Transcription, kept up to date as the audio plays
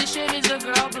This shit is a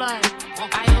girl blunt.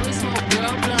 I only smoke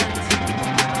girl blunts.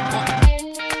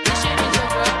 This shit is a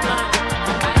girl blunt.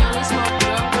 I only smoke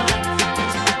girl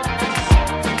blunts.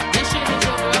 This shit is a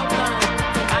girl blunt.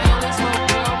 I only smoke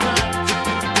girl blunts.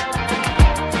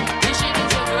 This shit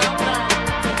is a girl blunt.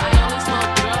 I only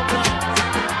smoke girl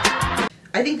blunts.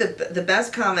 I think the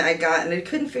best comment I got, and I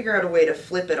couldn't figure out a way to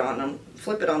flip it on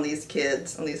these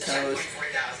kids, on these hoes,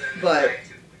 but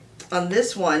on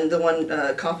this one, the one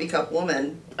coffee cup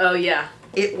woman. Oh yeah.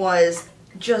 It was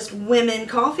just women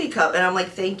coffee cup, and I'm like,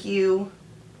 thank you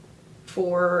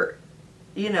for,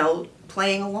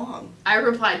 playing along. I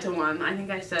replied to one. I think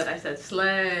I said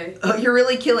slay. Oh, you're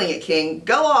really killing it, King.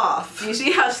 Go off. Do you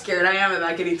see how scared I am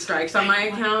about getting strikes on my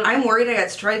account? I'm worried I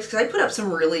got strikes because I put up some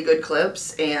really good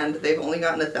clips and they've only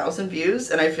gotten 1,000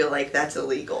 views, and I feel like that's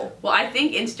illegal. Well, I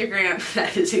think Instagram,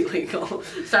 that is illegal.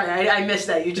 Sorry, I missed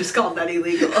that. You just called that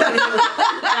illegal.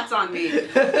 That's on me.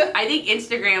 I think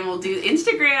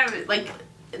Instagram, like,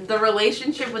 the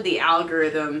relationship with the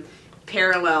algorithm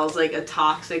parallels like a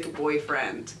toxic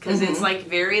boyfriend, because it's like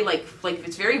very like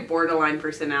it's very borderline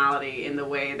personality in the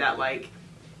way that like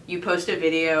you post a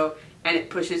video and it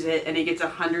pushes it and it gets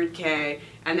 100K,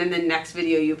 and then the next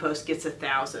video you post gets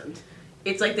 1,000.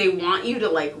 It's like they want you to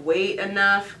like wait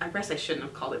enough. I guess I shouldn't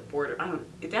have called it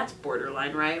that's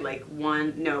borderline, right? Like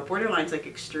borderline's like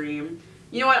extreme.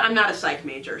 You know what? I'm not a psych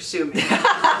major. Sue me.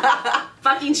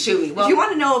 Fucking sue me. Well, if you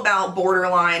want to know about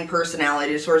borderline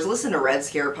personality disorders, listen to Red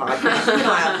Scare podcast.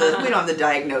 We don't have the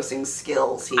diagnosing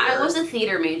skills here. I was a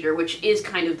theater major, which is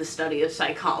kind of the study of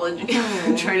psychology.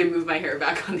 I'm trying to move my hair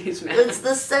back on these masks. It's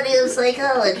the study of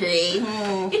psychology.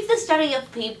 It's the study of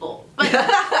people.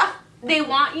 But they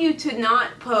want you to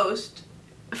not post.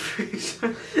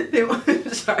 Sorry,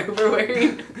 we're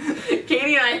wearing.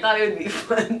 Katie and I thought it would be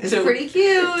fun. It's pretty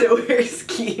cute to wear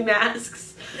ski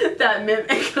masks that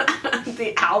mimic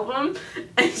the album,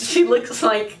 and she looks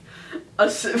like a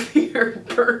severe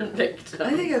burn victim.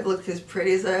 I think I've looked as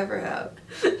pretty as I ever have.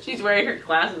 She's wearing her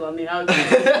glasses on the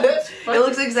outside. It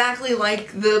looks exactly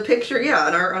like the picture,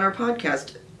 on our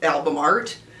podcast album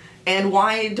art. And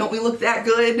why don't we look that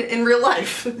good in real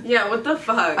life? Yeah, what the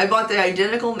fuck? I bought the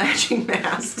identical matching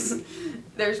masks.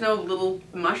 There's no little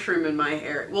mushroom in my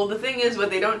hair. Well, the thing is,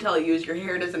 what they don't tell you is your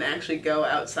hair doesn't actually go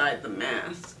outside the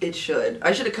mask. It should.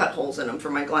 I should have cut holes in them for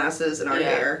my glasses and our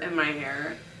hair. And my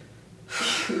hair.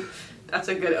 That's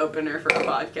a good opener for a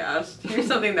podcast. Here's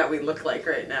something that we look like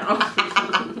right now.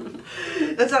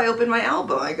 That's how I open my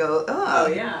album. I go, oh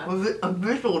yeah. A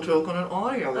visual joke on an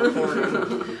audio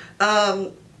recording.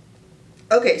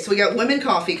 Okay, so we got women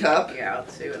coffee cup. Yeah,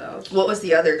 let's see what else. What was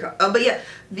the other cup? But yeah,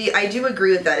 I do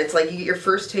agree with that. It's like you get your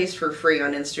first taste for free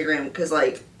on Instagram, because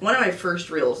like one of my first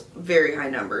reels, very high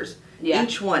numbers. Yeah.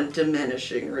 Each one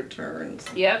diminishing returns.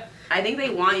 Yep. I think they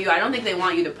want you. I don't think they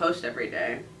want you to post every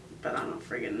day, but I don't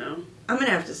friggin' know. I'm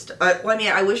gonna have to.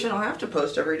 I wish I don't have to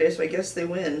post every day, so I guess they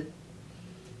win.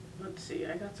 Let's see.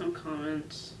 I got some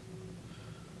comments.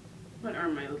 What are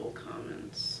my little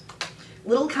comments?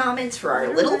 Little comments for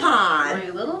our little pod. My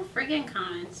little friggin'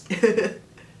 comments.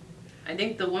 I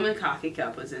think the woman coffee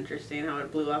cup was interesting, how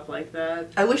it blew up like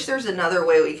that. I wish there's another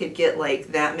way we could get like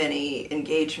that many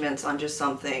engagements on just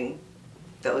something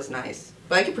that was nice.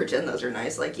 But I could pretend those are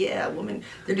nice. Like, yeah, woman,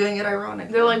 they're doing it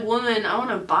ironically. They're like, woman, I want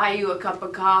to buy you a cup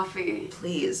of coffee.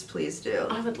 Please do.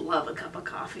 I would love a cup of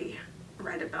coffee.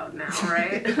 Right about now,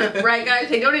 right? Right, guys?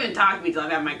 Hey, don't even talk to me till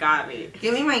I've had my coffee.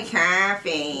 Give me my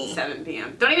coffee. 7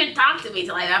 p.m. Don't even talk to me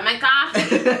till I've had my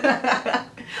coffee.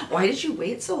 Why did you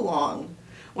wait so long?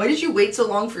 Why did you wait so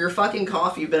long for your fucking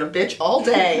coffee? You've been a bitch all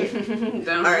day.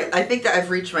 Alright, I think that I've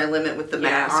reached my limit with the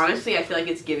mask. Honestly, I feel like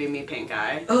it's giving me pink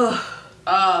eye. Ugh.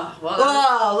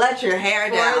 Well, let your hair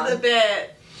down. For the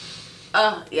bit.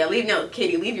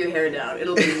 Katie, leave your hair down.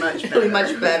 It'll be much better. It'll be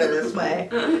much better this way.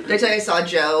 Did I tell you I saw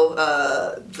Joe,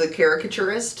 the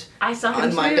caricaturist? I saw him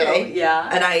on Monday. Too. Yeah.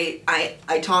 And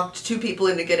I talked 2 people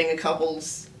into getting a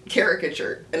couple's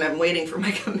caricature, and I'm waiting for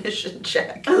my commission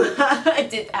check. How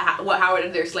did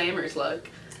their slammers look?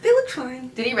 They look fine.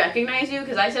 Did he recognize you?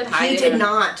 Because I said hi to him. He did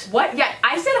not. What? Yeah,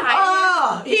 I said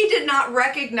hi to him. He did not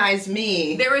recognize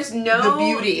me. There was no... The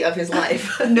beauty of his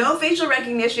life. No facial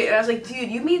recognition. And I was like,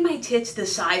 dude, you made my tits the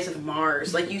size of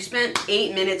Mars. Like, you spent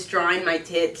 8 minutes drawing my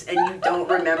tits, and you don't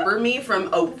remember me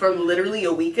from literally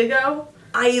a week ago?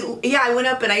 I went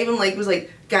up and I even was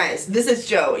like, guys, this is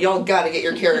Joe. Y'all gotta get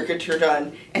your caricature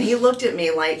done. And he looked at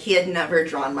me like he had never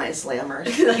drawn my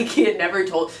slammers. Like he had never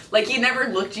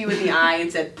looked you in the eye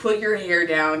and said, put your hair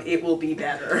down, it will be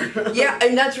better. Yeah,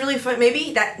 and that's really fun.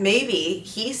 Maybe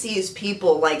he sees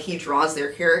people like he draws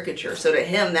their caricature. So to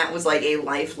him, that was like a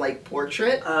lifelike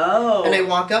portrait. Oh. And I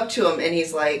walk up to him and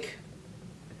he's like...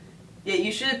 Yeah,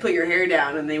 you should have put your hair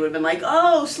down, and they would have been like,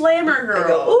 oh, Slammer Girl. I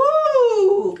go,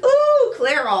 ooh,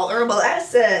 Clairol Herbal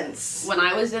Essence. When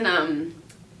I was in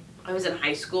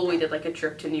high school, we did like a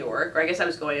trip to New York, or I guess I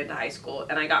was going into high school,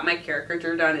 and I got my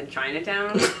caricature done in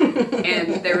Chinatown,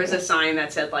 and there was a sign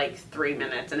that said like 3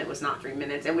 minutes, and it was not 3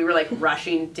 minutes, and we were like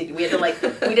rushing we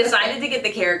decided to get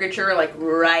the caricature like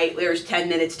there was 10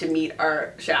 minutes to meet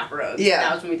our chaperones. Yeah.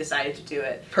 That was when we decided to do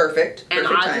it. Perfect And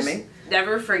I'll timing. just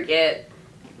never forget,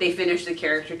 they finished the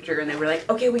caricature and they were like,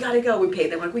 okay, we gotta go. We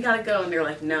paid them, like, we gotta go. And they were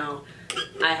like, no,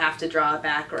 I have to draw a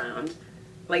background.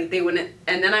 Like, they wouldn't.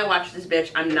 And then I watched this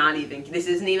bitch, this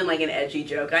isn't even like an edgy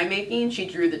joke I'm making. She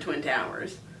drew the Twin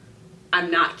Towers. I'm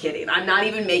not kidding. I'm not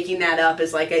even making that up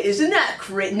as like isn't that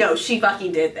crazy? No, she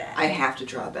fucking did that. I have to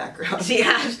draw a background. She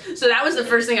has. So that was the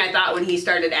first thing I thought when he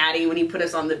started adding, when he put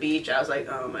us on the beach. I was like,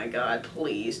 oh my God,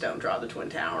 please don't draw the Twin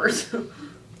Towers. And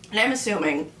I'm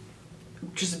assuming,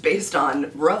 just based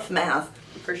on rough math,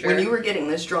 For sure. when you were getting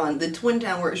this drawn, the Twin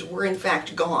Towers were in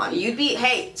fact gone.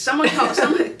 Someone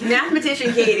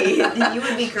mathematician Katie, you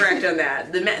would be correct on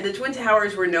that. The Twin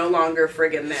Towers were no longer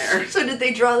friggin' there. So did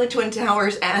they draw the Twin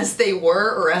Towers as they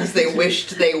were, or as they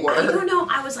wished they were? I don't know.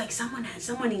 I was like, someone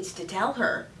needs to tell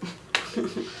her.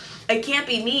 It can't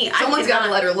be me. Someone's got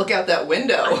to let her look out that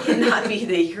window. I cannot be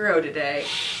the hero today.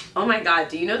 Oh my God,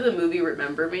 do you know the movie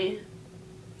Remember Me?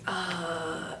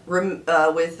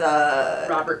 With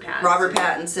Robert Pattinson. Robert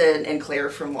Pattinson and Claire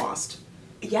from Lost.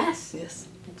 Yes. Yes.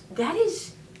 That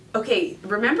is... Okay,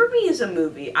 Remember Me is a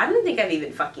movie. I don't think I've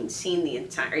even fucking seen the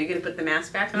entire... Are you going to put the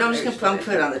mask back on? No, I'm just going to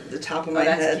put it on the top of my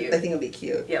that's head. cute. I think it'll be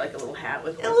cute. Yeah, like a little hat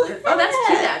with... A little Oh, that's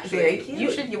cute, hat. actually. Very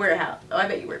cute. You wear a hat. Oh, I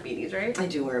bet you wear beanies, right? I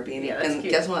do wear a beanie. Yeah, that's and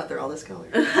cute. guess what? They're all this color.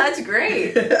 That's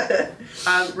great.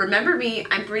 Remember Me,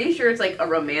 I'm pretty sure it's like a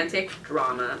romantic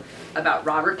drama about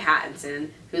Robert Pattinson,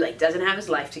 who like doesn't have his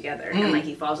life together. And like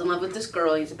he falls in love with this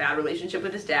girl, he has a bad relationship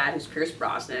with his dad, who's Pierce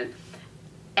Brosnan.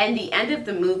 And the end of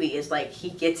the movie is like he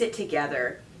gets it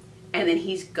together, and then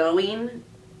he's going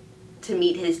to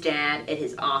meet his dad at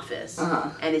his office,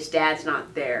 and his dad's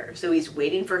not there. So he's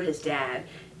waiting for his dad,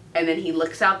 and then he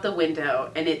looks out the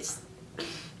window, and it's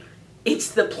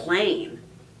the plane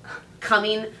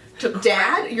coming to...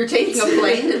 Dad, you're taking a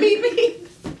plane to meet me?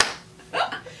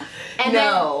 And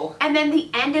no. Then the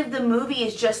end of the movie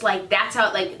is just like, that's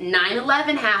how, like,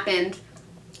 9/11 happened,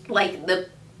 like, the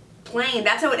plane,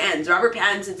 that's how it ends. Robert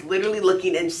Pattinson's literally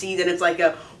looking and sees, and it's like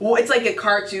a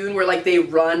cartoon where, like, they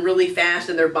run really fast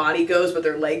and their body goes, but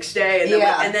their legs stay, and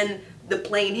then, and then the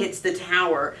plane hits the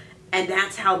tower, and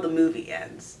that's how the movie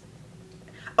ends.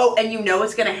 Oh, and you know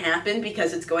it's going to happen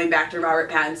because it's going back to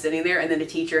Robert Pattinson sitting there, and then a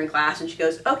teacher in class, and she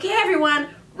goes, okay, everyone,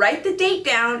 write the date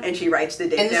down, and she writes the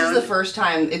date down. And this is the first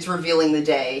time it's revealing the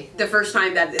day. The first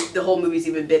time that the whole movie's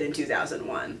even been in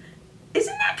 2001.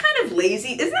 Isn't that kind of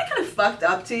lazy? Isn't that kind of fucked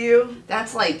up to you?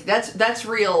 That's like, that's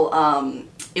real,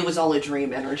 it was all a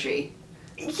dream energy.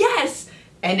 Yes!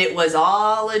 And it was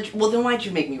all well, then why'd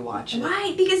you make me watch it?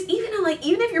 Why? Because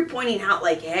even if you're pointing out,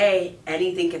 like, hey,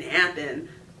 anything can happen,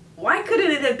 why couldn't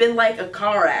it have been like a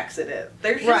car accident?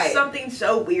 There's just something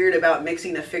so weird about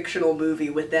mixing a fictional movie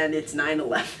with then it's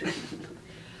 9/11.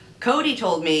 Cody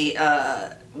told me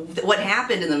what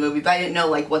happened in the movie, but I didn't know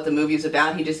like what the movie was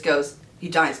about. He just goes, he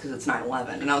dies because it's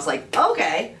 9/11. And I was like,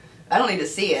 okay, I don't need to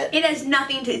see it. It has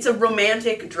nothing to, it's a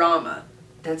romantic drama.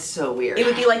 That's so weird. It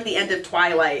would be like the end of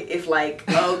Twilight if like,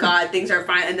 oh God, things are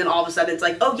fine, and then all of a sudden it's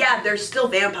like, oh yeah, there's still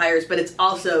vampires, but it's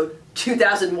also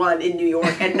 2001 in New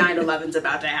York and 9/11's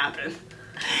about to happen.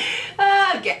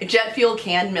 Jet fuel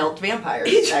can melt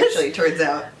vampires, actually, turns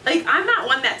out. Like, I'm not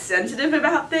one that's sensitive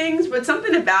about things, but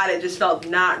something about it just felt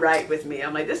not right with me.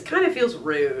 I'm like, this kind of feels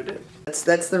rude.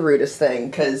 That's the rudest thing,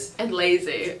 because... And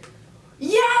lazy.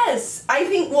 Yes! I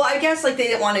think, well, I guess, like, they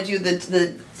didn't want to do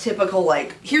the typical,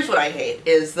 like, here's what I hate,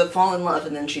 is the fall in love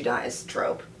and then she dies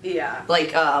trope. Yeah.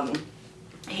 Like, I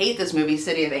hate this movie,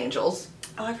 City of Angels.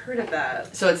 Oh, I've heard of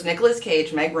that. So it's Nicolas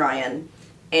Cage, Meg Ryan,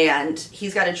 and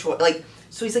he's got a choice, like,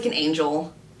 so he's like an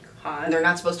angel. Hot. And they're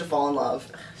not supposed to fall in love.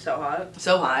 So hot.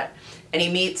 So hot. And he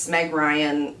meets Meg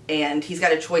Ryan, and he's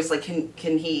got a choice, like,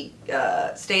 can he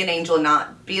stay an angel and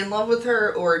not be in love with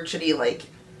her, or should he, like,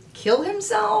 kill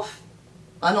himself,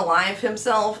 unalive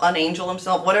himself, unangel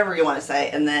himself, whatever you want to say.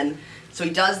 And then, so he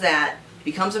does that,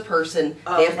 becomes a person,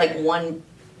 they have, like, one,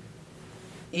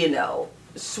 you know,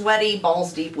 sweaty,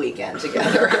 balls deep weekend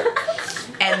together.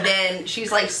 And then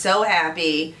she's like so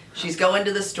happy. She's going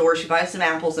to the store. She buys some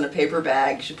apples in a paper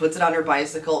bag. She puts it on her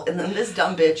bicycle. And then this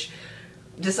dumb bitch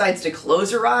decides to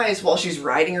close her eyes while she's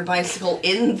riding her bicycle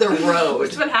in the road.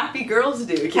 That's what happy girls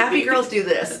do. Happy girls do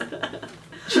this.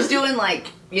 She's doing like,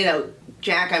 you know,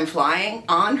 Jack, I'm Flying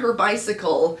on her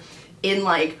bicycle in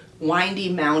like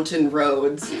windy mountain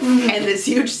roads. And this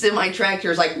huge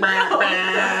semi-tractor is like, bah,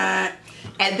 bah.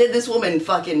 And then this woman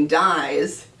fucking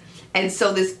dies. And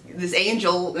so this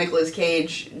angel, Nicolas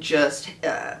Cage, just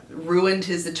ruined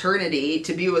his eternity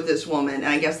to be with this woman. And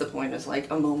I guess the point is, like,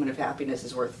 a moment of happiness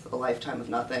is worth a lifetime of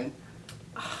nothing.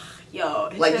 Yo.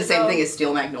 Like the same thing as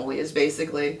Steel Magnolias,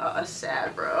 basically.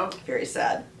 Sad, bro. Very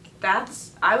sad.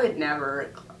 I would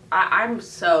never, I'm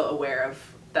so aware of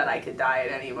that I could die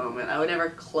at any moment. I would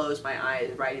never close my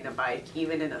eyes riding a bike,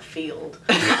 even in a field.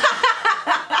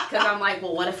 Because I'm like,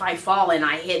 well, what if I fall and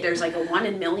there's like a 1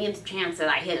 in a millionth chance that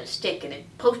I hit a stick and it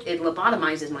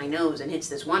lobotomizes my nose and hits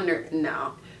this wonder.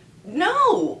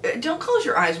 No, don't close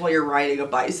your eyes while you're riding a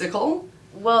bicycle.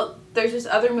 Well, there's this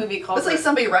other movie called... It's like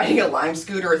somebody riding a Lime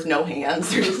scooter with no hands.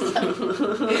 They're just like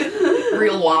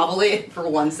real wobbly for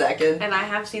 1 second. And I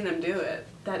have seen them do it.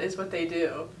 That is what they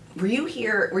do. Were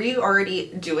you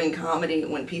already doing comedy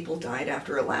when people died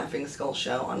after a Laughing Skull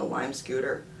show on a Lime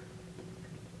scooter?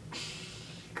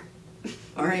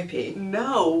 R.I.P.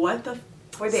 No, what the...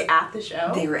 Were they at the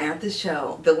show? They were at the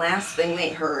show. The last thing they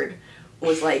heard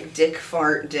was like dick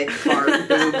fart,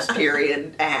 boobs,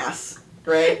 period, ass.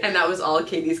 Right? And that was all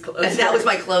Katie's closer. And that was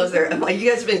my closer. I'm like, you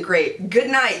guys have been great. Good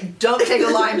night. Don't take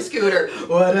a Lime scooter.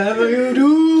 Whatever you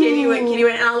do. Katie went,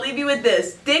 and I'll leave you with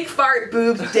this. Dick fart,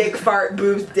 boobs, dick fart,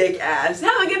 boobs, dick ass.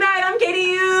 Have a good night. I'm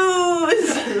Katie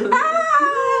Hughes.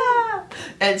 Ah!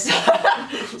 And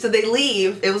so they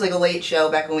leave. It was like a late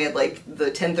show back when we had like the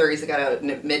 10:30s that got out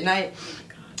at midnight.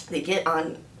 They get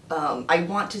on, I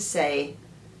want to say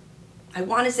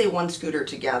one scooter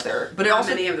together, but it How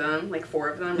many of them? Like 4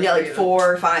 of them? Yeah, like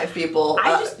 4 or 5 people.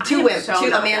 Two women,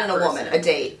 a man and a woman, a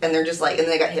date, and they're just like, and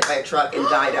then they got hit by a truck and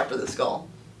died after the skull.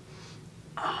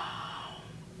 Oh,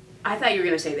 I thought you were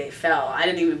gonna say they fell. I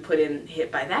didn't even put in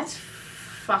hit by. That's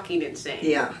fucking insane.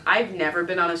 Yeah. I've never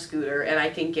been on a scooter, and I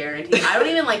can guarantee I don't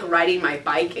even like riding my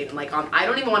bike and like I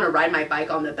don't even want to ride my bike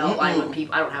on the belt line when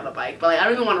people. I don't have a bike, but like I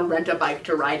don't even want to rent a bike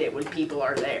to ride it when people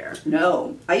are there.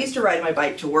 No, I used to ride my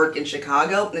bike to work in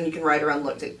Chicago, and then you can ride around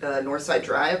Northside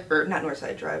Drive, or not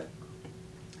Northside Drive,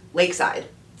 Lakeside.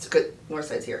 It's good.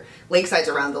 Northside's here. Lakeside's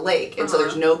around the lake, and so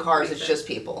there's no cars. It's just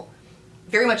people.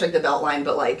 Very much like the Beltline,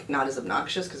 but like not as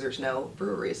obnoxious because there's no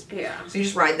breweries. Yeah. So you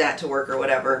just ride that to work or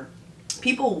whatever.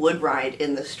 People would ride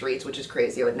in the streets, which is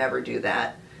crazy. I would never do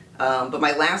that. But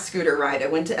my last scooter ride, I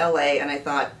went to LA and I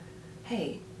thought,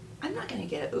 hey, I'm not going to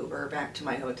get an Uber back to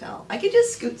my hotel. I could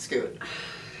just scoot.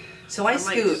 So I'm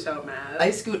like so mad.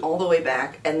 I scoot all the way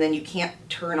back, and then you can't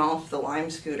turn off the Lime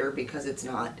scooter because it's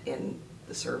not in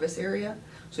the service area.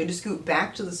 So you just scoot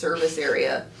back to the service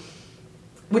area,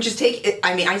 which is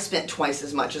I spent twice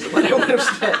as much as what I would have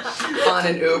spent on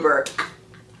an Uber.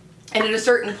 And at a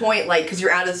certain point, like, because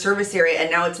you're out of the service area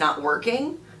and now it's not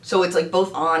working, so it's like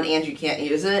both on and you can't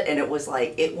use it, and it was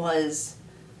like, it was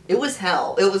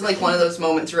hell. It was like one of those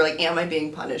moments where like, am I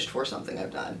being punished for something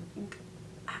I've done?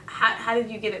 How did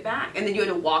you get it back? And then you had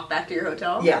to walk back to your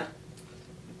hotel? Yeah.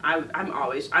 I'm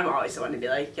always the one to be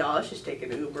like, y'all, let's just take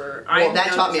an Uber. Well, that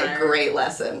taught me a great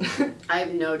lesson. I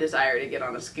have no desire to get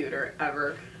on a scooter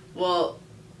ever. Well,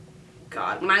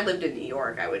 God, when I lived in New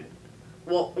York,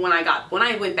 when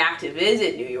I went back to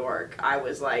visit New York, I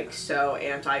was like so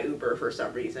anti-Uber for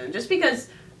some reason. Just because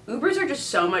Ubers are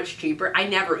just so much cheaper. I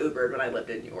never Ubered when I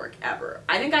lived in New York, ever.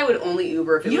 I think I would only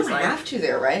Uber if it was like... You don't have to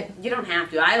there, right? You don't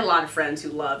have to. I had a lot of friends who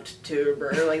loved to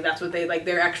Uber. Like, that's what they... Like,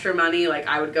 their extra money, like,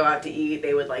 I would go out to eat.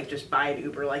 They would, like, just buy an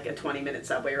Uber, like, a 20-minute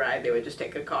subway ride. They would just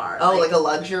take a car. Oh, like a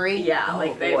luxury?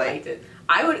 Yeah, they liked it.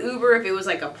 I would Uber if it was,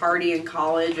 like, a party in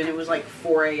college and it was, like,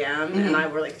 4 a.m. and I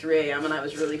were, like, 3 a.m. and I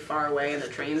was really far away and the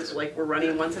trains, like, were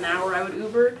running once an hour, I would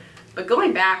Uber. But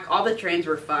going back, all the trains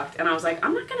were fucked, and I was like,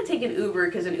 I'm not going to take an Uber,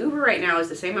 because an Uber right now is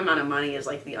the same amount of money as,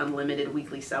 like, the unlimited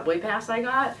weekly subway pass I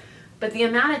got. But the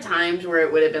amount of times where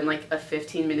it would have been, like, a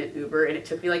 15-minute Uber, and it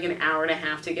took me, like, an hour and a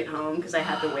half to get home, because I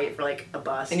had to wait for, like, a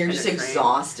bus and you're just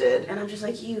exhausted. And I'm just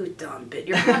like, you dumb bitch.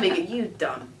 You're coming, you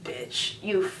dumb bitch.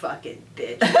 You fucking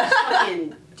bitch. Just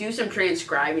fucking do some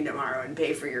transcribing tomorrow and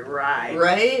pay for your ride.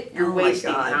 Right? You're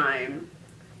wasting time.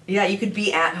 Yeah, you could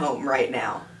be at home right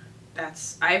now.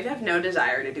 I have no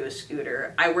desire to do a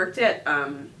scooter. I worked at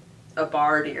a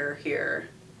bar near here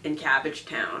in Cabbage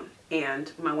Town, and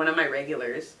one of my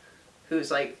regulars, who's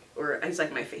like, or he's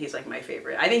like my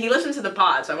favorite. I think he listens to the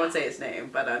pod, so I won't say his name,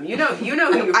 but you know who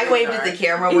you I waved are. at the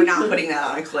camera. We're not putting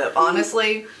that on a clip.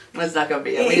 Honestly, that's not gonna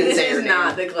be it. We didn't say This her is name.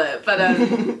 not the clip, but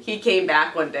he came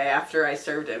back one day after I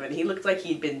served him, and he looked like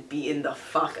he'd been beaten the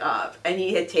fuck up, and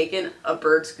he had taken a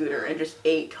bird scooter and just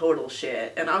ate total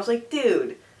shit, and I was like,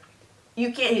 dude.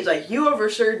 You can't. He's like, you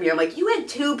overserved me. I'm like, you had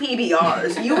 2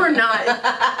 PBRs. You were not.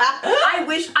 I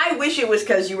wish it was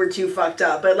because you were too fucked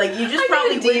up. But like, you just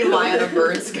probably DUI on a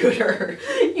bird scooter.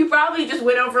 You probably just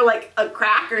went over like a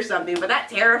crack or something. But that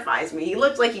terrifies me. He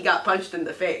looks like he got punched in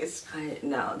the face.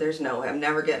 No, there's no way. I'm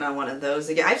never getting on one of those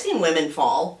again. I've seen women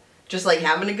fall, just like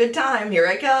having a good time. Here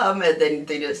I come, and then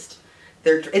they just.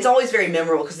 It's always very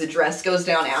memorable because the dress goes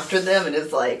down after them and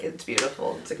it's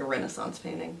beautiful. It's like a Renaissance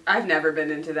painting. I've never been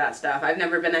into that stuff. I've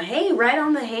never been hey, right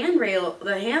on the handrail,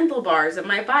 the handlebars of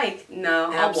my bike.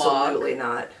 No, Absolutely I'll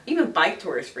walk. not. Even bike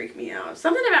tours freak me out.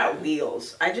 Something about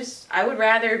wheels. I would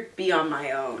rather be on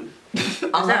my own. Does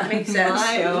that make sense?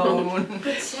 My own.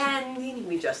 Pretending.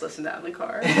 We just listened to that in the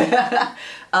car.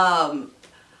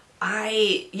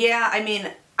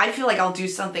 I feel like I'll do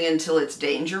something until it's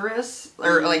dangerous,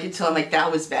 or like until I'm like,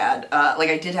 that was bad.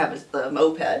 Like I did have a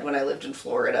moped when I lived in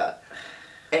Florida,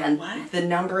 and the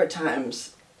number of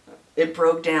times it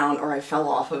broke down or I fell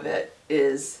off of it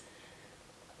is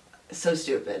so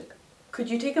stupid. Could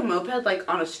you take a moped like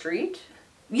on a street?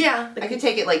 Yeah, I could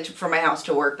take it like from my house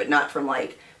to work, but not from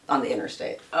like on the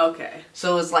interstate. Okay.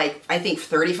 So it was like, I think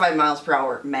 35 miles per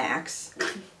hour max.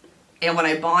 And when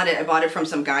I bought it from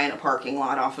some guy in a parking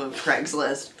lot off of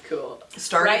Craigslist. Cool.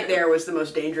 Right there was the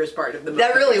most dangerous part of the movie.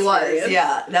 That really was,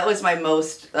 yeah. That was my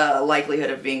most likelihood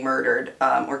of being murdered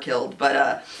or killed.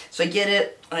 But so I get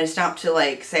it, and I stopped to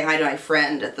like say hi to my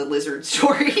friend at the lizard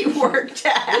store he worked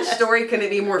at. This story couldn't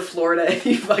be more Florida if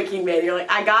you fucking made it. You're like,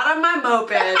 I got on my moped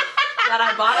that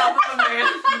I bought off of a man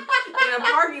in a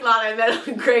parking lot I met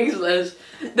on Craigslist.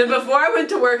 Then before I went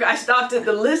to work, I stopped at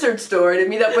the lizard store to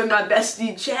meet up with my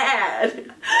bestie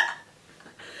Chad.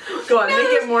 Go on, make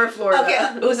it more Florida. Okay,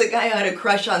 it was a guy I had a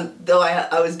crush on, though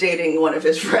I was dating one of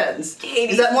his friends.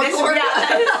 Katie, is that more Florida?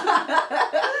 Yeah,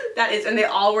 that is, and they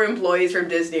all were employees from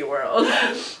Disney World.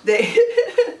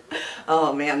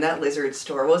 Oh man, that lizard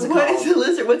store. What was it What called? is a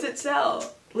lizard? What's it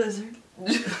sell? Lizard.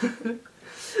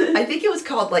 I think it was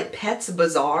called like Pets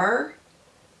Bazaar.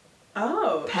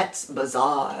 Oh. Pets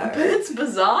Bazaar. It's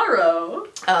bizarro.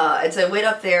 And so I went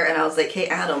up there and I was like, hey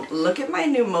Adam, look at my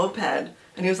new moped.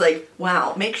 And he was like,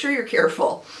 wow, make sure you're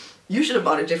careful. You should have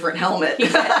bought a different helmet. He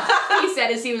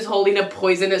said as he was holding a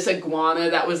poisonous iguana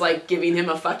that was like giving him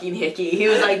a fucking hickey. He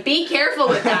was like, be careful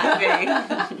with that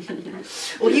thing.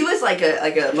 Well, he was like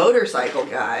a motorcycle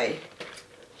guy.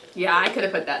 Yeah, I could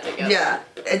have put that together. Yeah,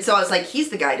 and so I was like, he's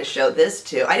the guy to show this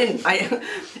to.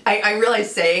 I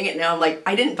realized saying it now, I'm like,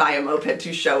 I didn't buy a moped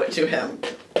to show it to him.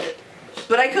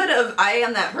 But I could have. I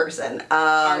am that person.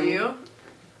 Are you?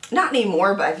 Not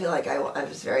anymore, but I feel like I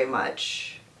was very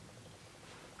much.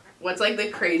 What's like the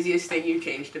craziest thing you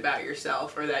changed about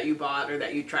yourself, or that you bought, or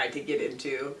that you tried to get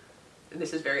into? And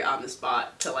this is very on the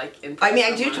spot to like impress I mean,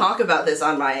 I do someone. talk about this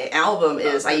on my album.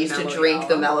 Is I used to Mellow drink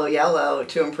the Yellow. Mellow Yellow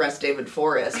to impress David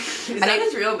Forrest. Is that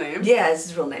his real name? Yeah, it's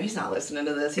his real name. He's not listening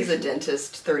to this. He's a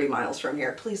dentist 30 miles from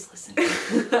here. Please listen.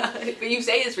 But you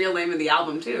say his real name in the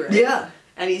album too, right? Yeah.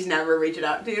 And he's never reached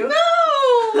out to you?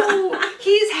 No!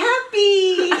 He's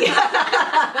happy!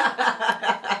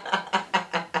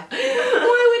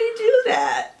 Why would he do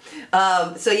that?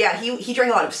 So yeah, he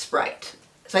drank a lot of Sprite.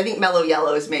 So I think Mellow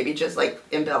Yellow is maybe just like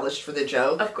embellished for the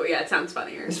joke. Of course, yeah, it sounds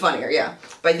funnier. It's funnier, yeah.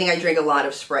 But I think I drink a lot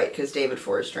of Sprite because David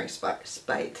Forrest drinks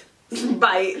Sprite.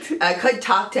 Bite. I could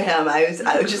talk to him. I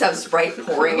would just have Sprite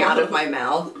pouring out of my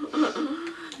mouth.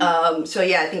 So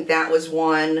yeah, I think that was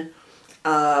one.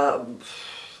 I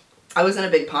wasn't a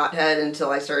big pothead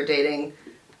until I started dating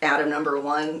Adam number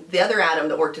 1. The other Adam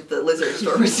that worked at the lizard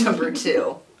store was number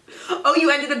 2. Oh, you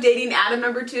ended up dating Adam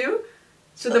number 2?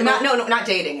 So not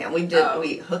dating him.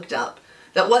 We hooked up.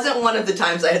 That wasn't one of the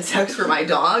times I had sex for my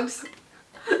dogs.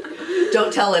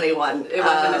 Don't tell anyone. It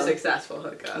wasn't a successful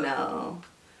hookup.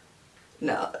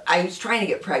 No. I was trying to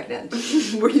get pregnant.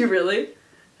 Were you really?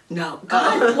 No.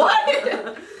 God, what?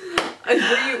 Were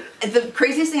you? The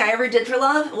craziest thing I ever did for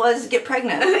love was get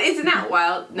pregnant. Isn't that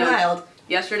wild? No. Wild.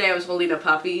 Yesterday I was holding a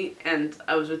puppy, and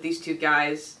I was with these 2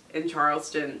 guys in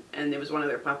Charleston, and it was one of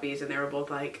their puppies, and they were both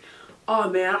like, oh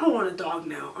man, I want a dog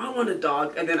now. I want a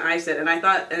dog. And then I said, and I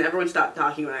thought, and everyone stopped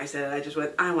talking when I said it, I just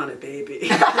went, I want a baby.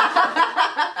 And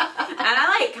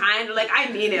I like kind of like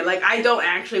I mean it. Like I don't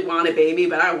actually want a baby,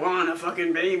 but I want a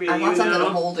fucking baby. I want something to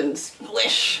hold and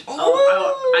squish.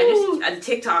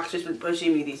 TikTok's just been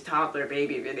pushing me these toddler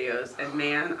baby videos, and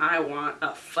man, I want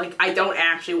I don't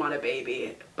actually want a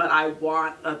baby, but I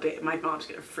want a baby. My mom's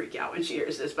gonna freak out when she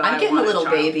hears this, but I'm getting a little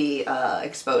child. baby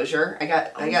exposure. I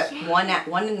got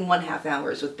 1.5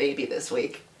 hours with baby this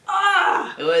week.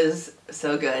 Ah! It was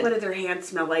so good. What did their hands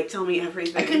smell like? Tell me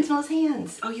everything. I couldn't smell his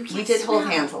hands. Oh, you can't. We did hold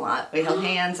smell. hands a lot. We held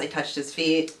hands. I touched his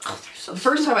feet. Oh, they're so The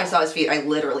first time I saw his feet, I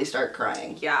literally started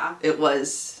crying. Yeah. I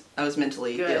was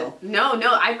mentally Good. ill. No,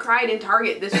 I cried in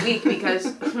Target this week because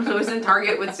I was in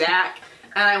Target with Zach,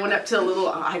 and I went up to a little.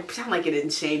 I sound like an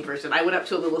insane person. I went up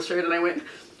to a little shirt and I went,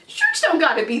 "Shirts don't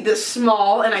gotta be this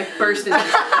small," and I burst into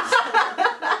tears.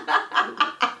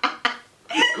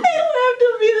 They don't have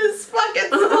to be this fucking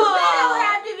small. They don't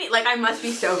have to be. Like I must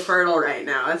be so fertile right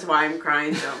now. That's why I'm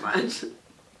crying so much.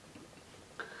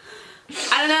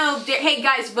 I don't know. Hey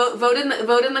guys, vote in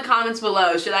the comments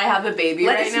below. Should I have a baby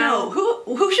Let right us now? know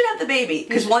who should have the baby,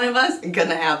 because one of us is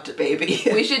gonna have the baby.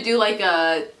 We should do like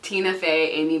a Tina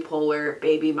Fey, Amy Poehler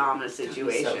baby mama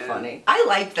situation. So funny. I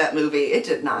liked that movie. It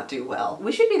did not do well.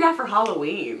 We should be that for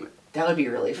Halloween. That would be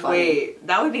really funny. Wait,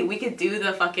 that would be. We could do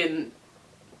the fucking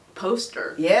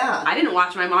poster. Yeah. I didn't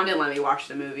watch. My mom didn't let me watch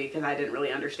the movie because I didn't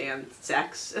really understand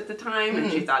sex at the time,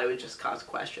 and she thought it would just cause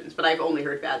questions. But I've only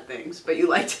heard bad things. But you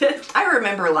liked it. I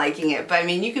remember liking it, but I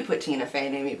mean, you could put Tina Fey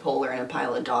and Amy Poehler in a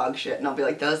pile of dog shit, and I'll be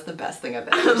like, "That's the best thing I've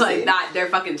ever I'm like seen." that. They're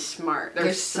fucking smart.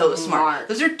 They're so smart.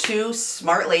 Those are two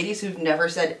smart ladies who've never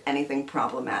said anything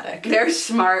problematic. They're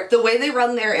smart. The way they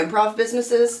run their improv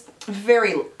businesses,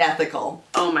 very ethical.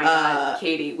 Oh my god,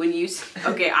 Katie, when you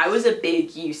I was a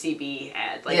big UCB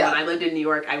head. Like when I lived in New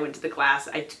York, I went to the class,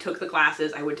 I took the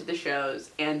classes, I went to the shows,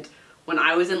 and when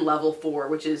I was in level 4,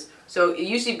 which is so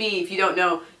UCB, if you don't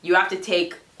know, you have to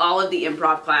take all of the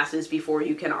improv classes before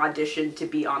you can audition to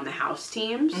be on the house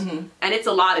teams. And it's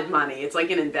a lot of money. It's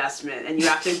like an investment, and you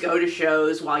have to go to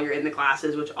shows while you're in the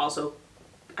classes, which also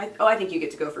I think you get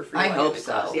to go for free. I hope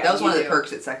so. Yeah, that was one of the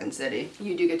perks at Second City.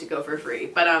 You do get to go for free.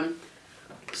 But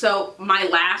so my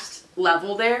last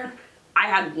level there, I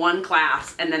had one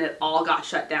class and then it all got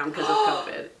shut down because of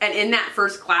COVID. And in that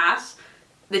first class,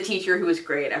 the teacher, who was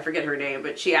great, I forget her name,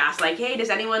 but she asked like, "Hey, does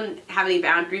anyone have any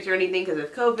boundaries or anything because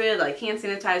of COVID, like hand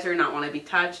sanitizer, not want to be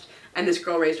touched?" And this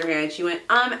girl raised her hand and she went,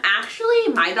 actually,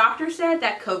 my doctor said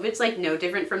that COVID's like no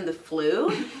different from the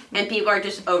flu and people are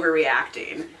just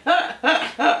overreacting.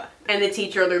 And the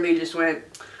teacher literally just went,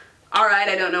 "All right,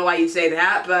 I don't know why you say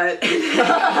that, but..."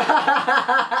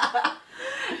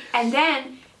 And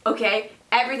then, okay,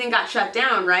 everything got shut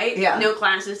down, right? Yeah. No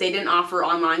classes, they didn't offer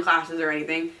online classes or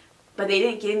anything, but they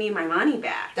didn't give me my money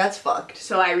back. That's fucked.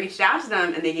 So I reached out to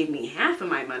them and they gave me half of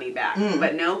my money back,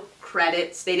 but no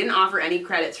credits. They didn't offer any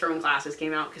credits for when classes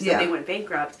came out because then they went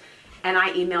bankrupt. And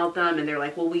I emailed them and they're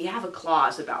like, "Well, we have a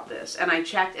clause about this." And I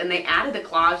checked and they added a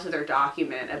clause to their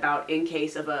document about in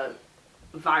case of a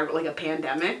viral, like a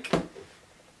pandemic.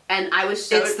 And I was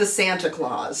so... It's the Santa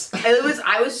Claus.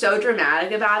 I was so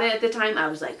dramatic about it at the time. I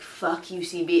was like, "Fuck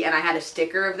UCB." And I had a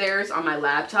sticker of theirs on my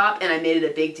laptop and I made it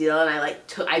a big deal. And I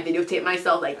videotaped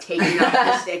myself like taking off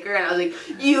the sticker. And I was like,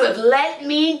 "You have let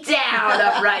me down,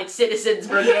 Upright Citizens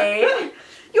Brigade.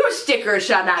 Your sticker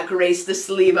shall not grace the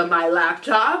sleeve of my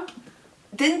laptop."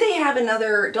 Don't they have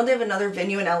another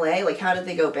venue in LA? Like, how did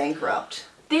they go bankrupt?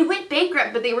 They went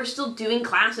bankrupt, but they were still doing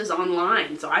classes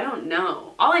online, so I don't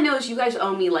know. All I know is you guys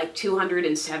owe me like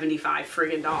 $275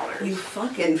 friggin' dollars. You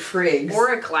fucking frigs.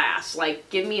 Or a class. Like,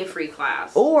 give me a free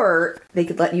class. Or they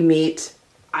could let you meet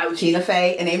I was Tina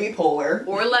Fey and Amy Poehler.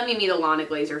 Or let me meet Alana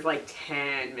Glazer for like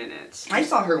 10 minutes. I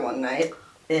saw her one night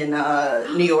in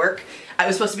New York. I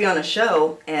was supposed to be on a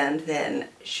show, and then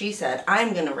she said,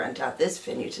 "I'm going to rent out this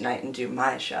venue tonight and do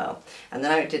my show." And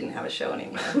then I didn't have a show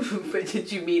anymore. But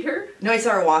did you meet her? No, I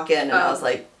saw her walk in, and I was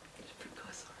like,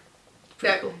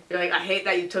 pretty cool. You're like, "I hate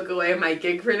that you took away my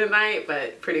gig for tonight,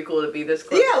 but pretty cool to be this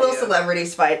close." Yeah, a to little you. celebrity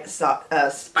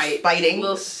spiting.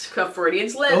 Little Freudian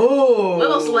slip. Oh.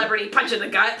 Little celebrity punch in the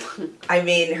gut. I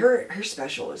mean, her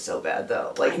special was so bad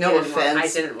though. Like, no offense I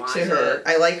didn't watch to her. it.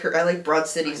 I like Broad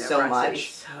City so Broad much.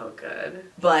 City's so good.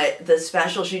 But the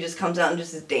special, she just comes out and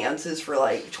just dances for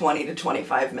like 20 to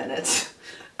 25 minutes.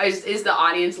 Is the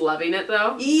audience loving it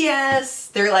though? Yes,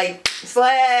 they're like,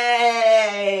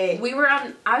 slay. We were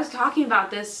I was talking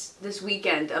about this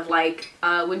weekend of like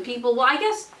when people. Well, I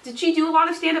guess did she do a lot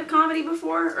of stand-up comedy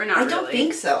before or not? I don't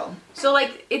think so. So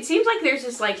like it seems like there's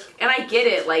this like, and I get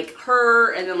it, like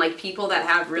her and then like people that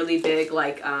have really big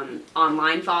like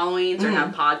online followings or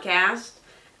have podcasts.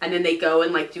 and then they go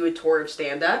and like do a tour of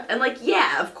stand-up, and like,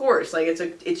 yeah, of course, like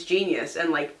it's genius,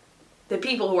 and like the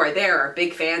people who are there are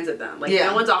big fans of them. Like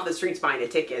no one's off the streets buying a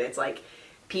ticket. It's like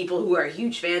people who are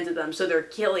huge fans of them, so they're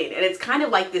killing. And it's kind of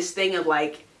like this thing of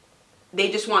like they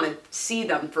just want to see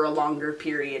them for a longer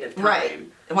period of time. Right.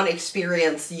 They want to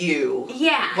experience you.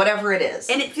 Yeah. Whatever it is.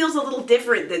 And it feels a little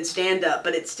different than stand-up,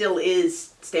 but it still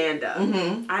is stand-up.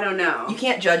 Mm-hmm. I don't know. You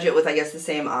can't judge it with, I guess, the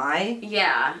same eye.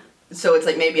 Yeah. So it's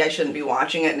like maybe I shouldn't be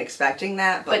watching it and expecting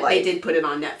that, but like, they did put it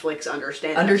on Netflix under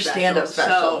stand-up special.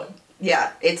 So,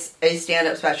 yeah, it's a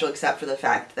stand-up special except for the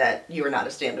fact that you are not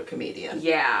a stand-up comedian.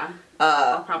 yeah.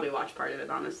 I'll probably watch part of it,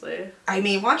 honestly. I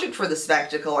mean, watch it for the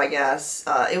spectacle, I guess.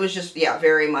 It was just,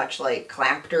 very much like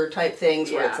clapter type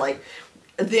things where it's like,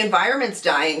 the environment's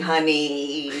dying,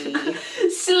 honey.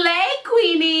 Slay,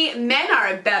 Queenie. Men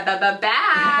are bad.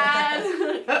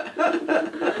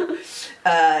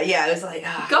 It was like,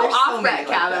 Go off, so Brett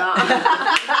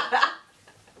Kavanaugh.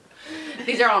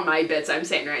 These are all my bits I'm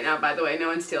saying right now, by the way. No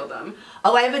one steal them.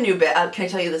 Oh, I have a new bit. Can I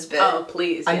tell you this bit? Oh,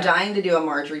 please. I'm dying to do a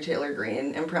Marjorie Taylor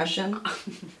Greene impression.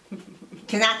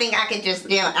 Because I think I could just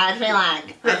do it.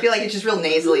 I feel like it's just real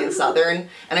nasally and southern,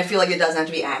 and I feel like it doesn't have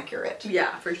to be accurate.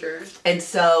 Yeah, for sure. And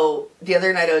so, the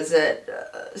other night I was at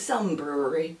some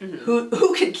brewery. Mm-hmm.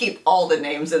 Who could keep all the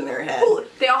names in their head? Ooh,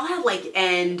 they all have, like,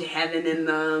 End Heaven in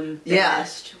them.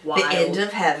 Yes. The End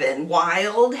of Heaven.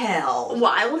 Wild Hell.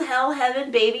 Wild Hell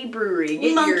Heaven Baby Brewery.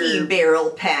 Get Monkey Barrel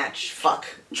Patch. Fuck.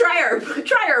 Try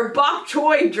our bok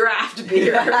choy draft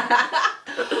beer.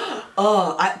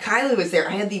 Kylie was there.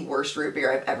 I had the worst root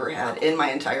beer I've ever had in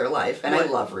my entire life, and I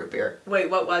love root beer. Wait,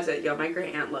 what was it? Yo, my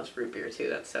great aunt loves root beer too.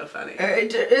 That's so funny.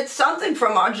 It's something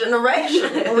from our generation.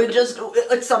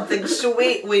 It's something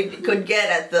sweet we could get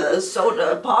at the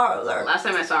soda parlor. Last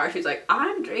time I saw her, she's like,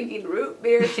 I'm drinking root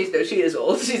beer. She is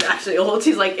old. She's actually old.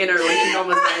 She's like in her, like she's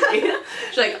almost 90.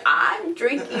 She's like, I'm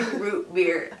drinking root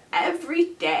beer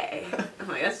every day. I'm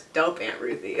like, that's dope, Aunt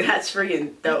Ruthie. That's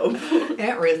freaking dope.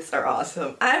 Aunt Ruths are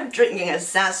awesome. I'm drinking a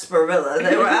sarsaparilla.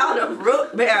 They were out of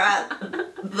root beer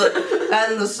and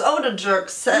the soda jerk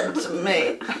said to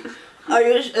me,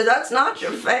 that's not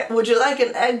your favorite. Would you like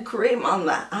an egg cream on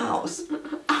the house?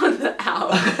 On the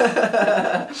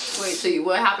house. Wait, so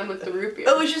what happened with the root beer?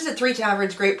 It was just at Three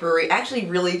Taverns, great brewery. Actually,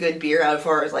 really good beer as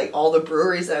far as like all the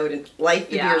breweries I would like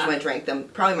the beers when I drank them.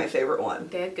 Probably my favorite one.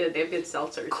 They have good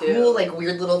seltzer too. Cool, like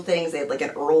weird little things. They had like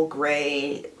an Earl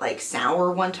Grey like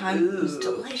sour one time. Ooh, it was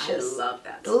delicious. I love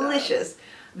that. Delicious. Stuff.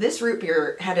 This root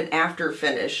beer had an after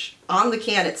finish. On the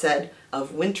can it said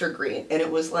of wintergreen, and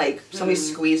it was like somebody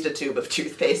squeezed a tube of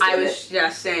toothpaste. I was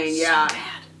just saying, so yeah.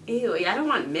 Bad. Ew, yeah, I don't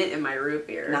want mint in my root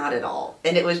beer. Not at all.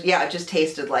 And it was, it just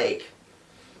tasted like,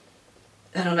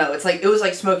 I don't know, it was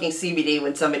like smoking CBD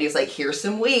when somebody was like, here's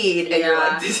some weed, and you're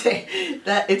like,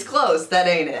 it's close, that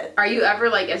ain't it. Are you ever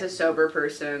like, as a sober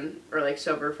person, or like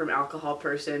sober from alcohol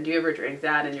person, do you ever drink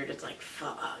that and you're just like,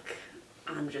 fuck,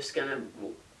 I'm just gonna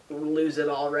lose it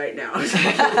all right now?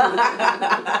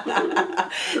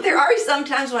 There are some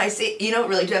times when I see, what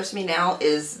really drives me now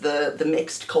is the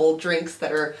mixed cold drinks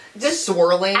that are just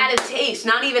swirling. Out of taste,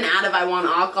 not even out of I want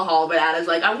alcohol, but out of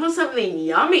like, I want something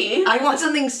yummy. I want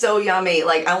something so yummy.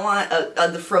 Like, I want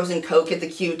the frozen Coke at the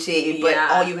QT, but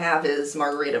all you have is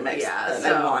margarita mix. Yeah, and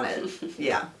I want it.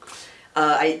 Yeah.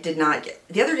 I did not get.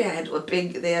 The other day I had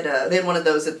they had one of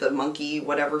those at the Monkey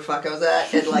whatever fuck I was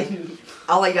at, and like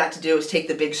all I got to do was take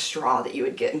the big straw that you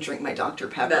would get and drink my Dr.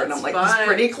 Pepper, and I'm like, this is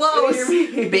pretty close.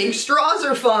 Big straws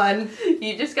are fun.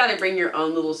 You just got to bring your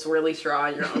own little swirly straw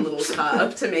and your own little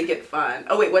cup to make it fun.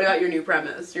 Oh wait, what about your new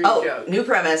premise? Your new joke? New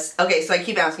premise. Okay, so I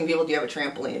keep asking people, do you have a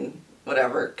trampoline?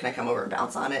 Whatever, can I come over and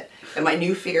bounce on it? And my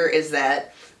new fear is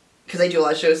that, because I do a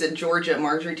lot of shows in Georgia,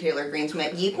 Marjorie Taylor Greene's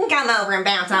like, you can come over and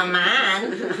bounce on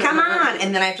mine. Come on.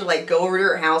 And then I have to like go over to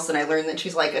her house, and I learn that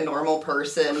she's like a normal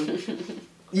person.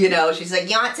 She's like,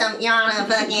 you want a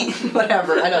fucking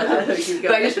whatever, I don't know.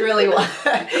 But I just really want,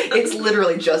 it's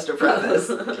literally just a premise.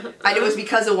 And it was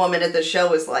because a woman at the show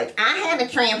was like, I had a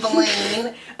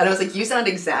trampoline. And I was like, you sound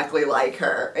exactly like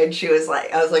her. And she was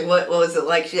like, I was like, what was it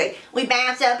like? She's like, we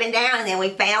bounced up and down and then we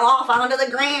fell off onto the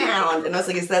ground. And I was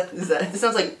like, is that this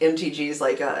sounds like MTG's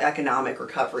like economic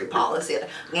recovery policy.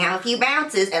 Now a few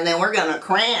bounces and then we're gonna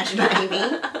crash,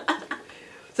 baby.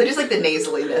 So just like the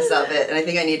nasaliness of it, and I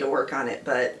think I need to work on it,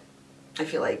 but I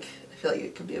feel like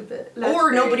it could be a bit.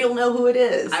 Nobody will know who it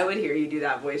is. I would hear you do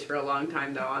that voice for a long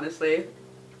time though, honestly.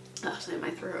 Oh, it's in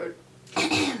my throat.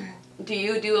 Do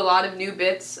you do a lot of new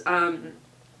bits?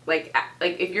 Like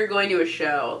if you're going to a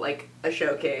show, like a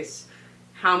showcase,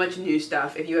 how much new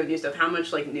stuff, if you have new stuff, how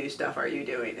much like new stuff are you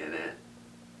doing in it?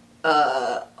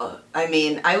 I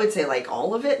mean, I would say like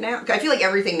all of it now. I feel like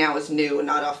everything now is new and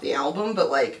not off the album, but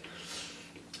like.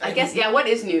 I guess, yeah, what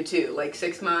is new too? Like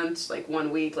 6 months, like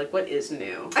 1 week, like what is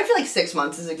new? I feel like 6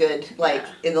 months is a good, like,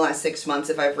 Yeah. in the last 6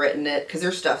 months if I've written it, because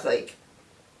there's stuff like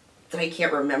that I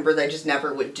can't remember that I just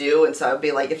never would do, and so I would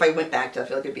be like, if I went back to it, I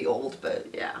feel like it'd be old, but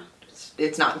Yeah.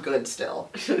 it's not good still.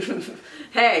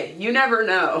 Hey, you never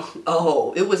know.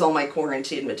 Oh, it was all my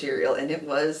quarantine material, and it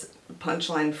was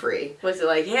punchline free. Was it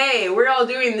like, hey, we're all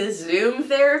doing this Zoom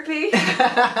therapy?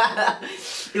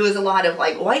 It was a lot of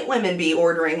like, white women be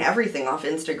ordering everything off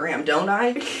Instagram, don't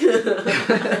I?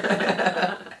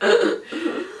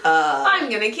 I'm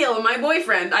gonna kill my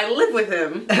boyfriend. I live with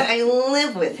him. I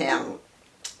live with him.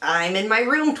 I'm in my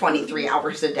room 23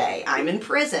 hours a day. I'm in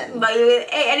prison. But,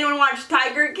 hey, anyone watch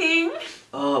Tiger King?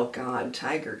 Oh God,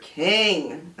 Tiger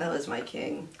King. That was my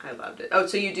king. I loved it. Oh,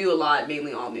 so you do a lot,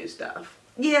 mainly all new stuff.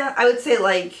 Yeah, I would say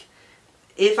like,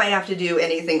 if I have to do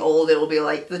anything old, it'll be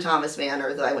like the Thomas Man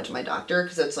or the I Went to My Doctor,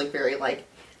 because it's like very like,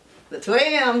 that's who I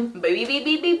am. Baby, beep,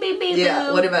 beep, beep, beep, beep.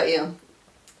 Yeah, what about you?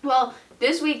 Well,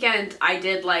 this weekend I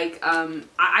did like,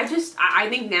 I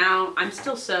think now I'm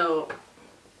still so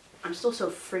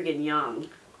friggin' young.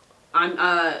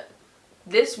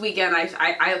 This weekend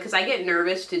because I get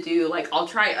nervous to do, like, I'll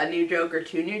try a new joke or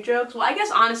 2 new jokes. Well, I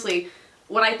guess honestly,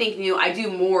 what I think new, I do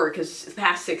more because the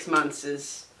past 6 months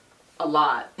is a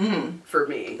lot for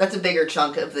me. That's a bigger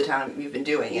chunk of the time you've been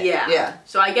doing it. Yeah. Yeah.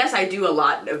 So I guess I do a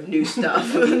lot of new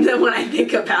stuff than when I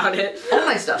think about it. All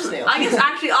my stuff's new. I guess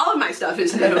actually all of my stuff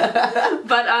is new.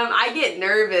 But I get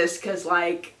nervous because,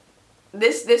 like,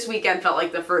 this weekend felt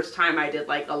like the first time I did,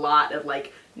 like, a lot of,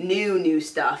 like, new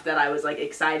stuff that I was, like,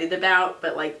 excited about,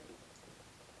 but, like,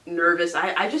 nervous.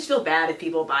 I just feel bad if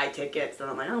people buy tickets and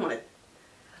I'm like, I don't want to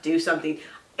do something.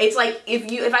 It's like,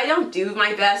 if I don't do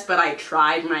my best, but I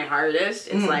tried my hardest,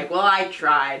 it's like, well, I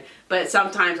tried. But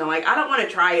sometimes I'm like, I don't want to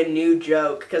try a new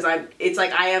joke, because it's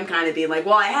like, I am kind of being like,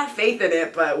 well, I have faith in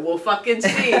it, but we'll fucking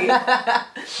see.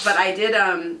 But I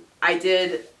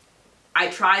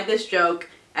tried this joke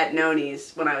at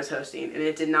Noni's when I was hosting, and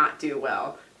it did not do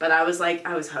well. But I was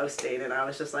hosting, and I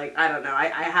was just like, I don't know,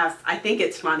 I think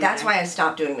it's funny. That's why I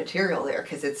stopped doing material there,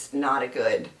 because it's not a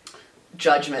good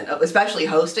judgment of, especially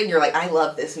hosting. You're like, I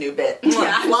love this new bit.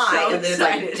 Yeah, Fly, so and then it's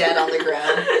like excited. dead on the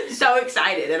ground. So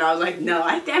excited, and I was like, no,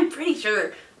 I'm pretty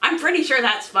sure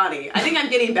that's funny. I think I'm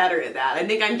getting better at that. I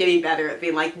think I'm getting better at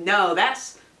being like, no,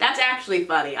 that's actually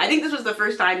funny. I think this was the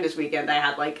first time this weekend I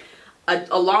had like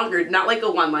a longer, not like a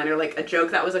one-liner, like a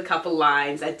joke that was a couple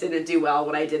lines that didn't do well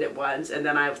when I did it once, and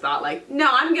then I thought like, no,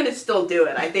 I'm gonna still do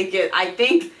it. I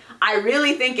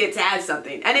really think it has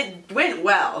something, and it went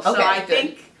well. So Okay,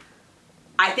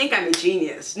 I think I'm a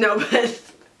genius. No, but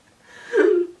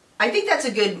I think that's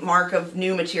a good mark of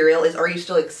new material is, are you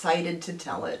still excited to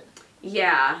tell it?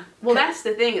 yeah. Well, that's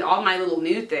the thing. All my little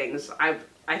new things, I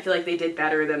feel like they did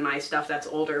better than my stuff that's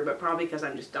older, but probably because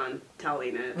I'm just done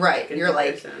telling it. Right, in you're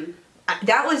like, person.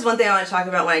 that was one thing I want to talk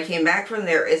about when I came back from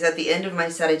there, is at the end of my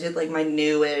set I did like my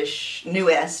newest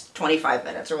 25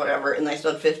 minutes or whatever, and I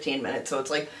still had 15 minutes, so it's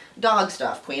like dog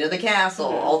stuff, Queen of the Castle,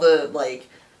 all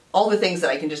the things that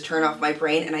I can just turn off my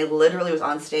brain, and I literally was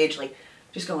on stage like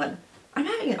just going, I'm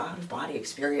having an out-of-body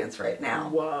experience right now.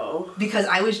 Whoa. Because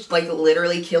I was like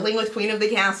literally killing with Queen of the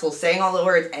Castle, saying all the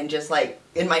words, and just like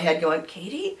in my head going,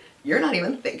 Katie, you're not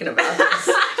even thinking about this.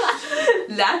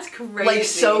 That's crazy. Like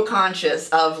so conscious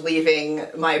of leaving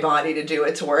my body to do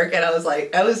its work, and I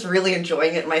was really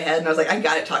enjoying it in my head, and I was like, I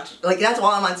gotta talk to, like, that's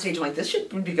while I'm on stage, I'm like, this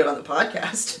would be good on the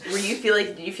podcast. Did you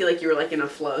feel like you were like in a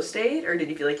flow state, or did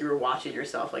you feel like you were watching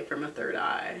yourself like from a third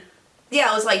eye? Yeah,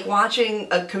 I was like watching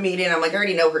a comedian, I'm like, I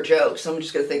already know her jokes, so I'm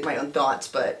just gonna think my own thoughts,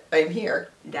 but I'm here.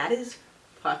 That is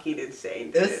fucking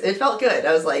insane. It felt good.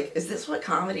 I was like, is this what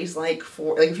comedy's like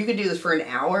for, like, if you could do this for an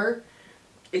hour?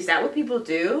 Is that what people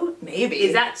do? Maybe.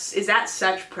 Is that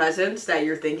such presence that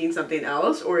you're thinking something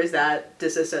else, or is that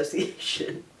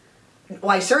disassociation?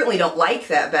 Well, I certainly don't like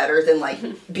that better than like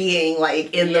being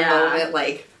like in the moment,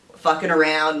 like fucking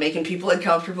around, making people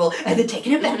uncomfortable, and then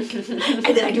taking it back, and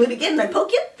then I do it again, and I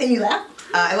poke you, and you laugh.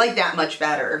 I like that much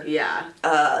better. Yeah.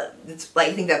 It's like,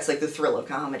 I think that's like the thrill of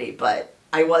comedy, but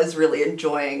I was really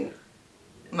enjoying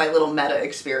my little meta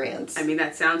experience. I mean,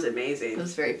 that sounds amazing. It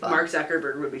was very fun. Mark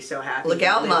Zuckerberg would be so happy. Look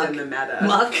out, he Muck. lived in the meta.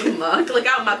 Muck. Muck. Look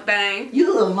out, mukbang.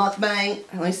 You little mukbang.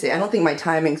 Let me see. I don't think my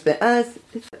timing's been.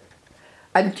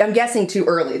 I'm guessing too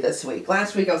early this week.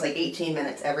 Last week I was like 18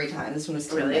 minutes every time. This one was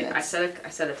 10 Really? minutes. I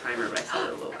set a timer, but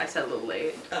I set a little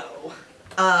late.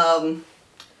 Oh.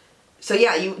 So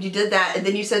yeah, you did that, and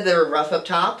then you said they were rough up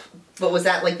top. But was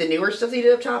that like the newer stuff that you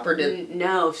did up top, or did?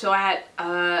 No. So at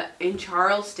in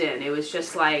Charleston, it was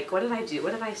just like, what did I do?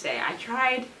 What did I say? I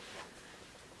tried.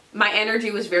 My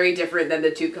energy was very different than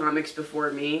the 2 comics before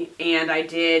me, and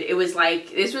it was like,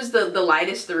 this was the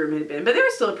lightest the room had been, but there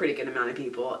was still a pretty good amount of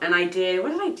people, and what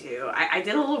did I do? I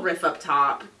did a little riff up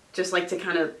top, just like to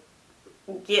kind of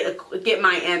get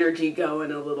my energy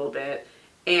going a little bit,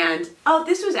 and,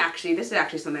 this is actually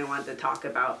something I wanted to talk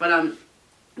about, but,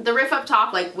 the riff up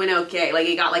top, like, went okay, like,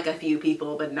 it got, like, a few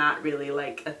people, but not really,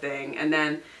 like, a thing, and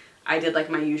then I did, like,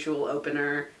 my usual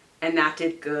opener, and that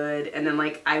did good, and then,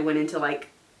 like, I went into, like,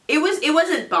 it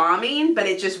wasn't bombing, but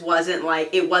it just wasn't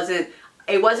like, it wasn't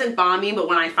bombing, but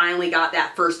when I finally got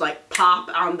that first like pop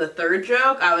on the 3rd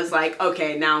joke, I was like,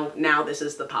 okay, now this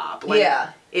is the pop. Like,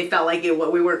 yeah. It felt like we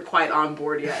weren't quite on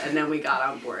board yet, and then we got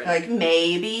on board. Like,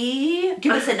 maybe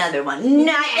give us another one.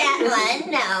 Not that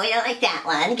one. No, we don't like that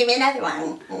one. Give me another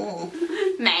one.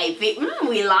 Maybe.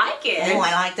 We like it. Oh,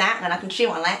 I like that one. I can chew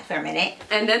on that for a minute.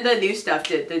 And then the new stuff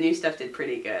did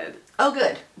pretty good. Oh,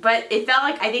 good. But it felt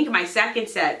like, I think my second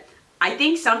set, I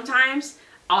think sometimes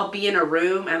I'll be in a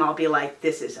room and I'll be like,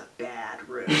 this is a bad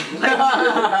room.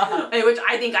 Like, which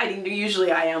I think usually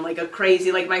I am, like a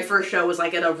crazy, like my first show was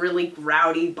like at a really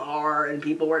rowdy bar and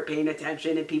people weren't paying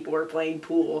attention and people were playing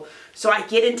pool. So I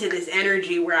get into this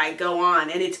energy where I go on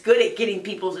and it's good at getting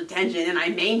people's attention and I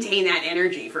maintain that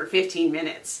energy for 15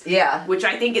 minutes. Yeah. Which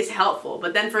I think is helpful.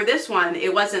 But then for this one,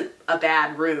 it wasn't a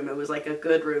bad room. It was like a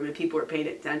good room and people were paying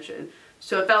attention.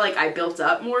 So it felt like I built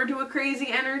up more to a crazy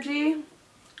energy.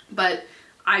 But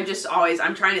I'm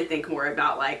trying to think more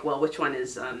about like, well, which one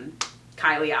is,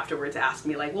 Kylie afterwards asked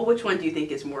me like, well, which one do you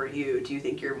think is more you? Do you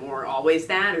think you're more always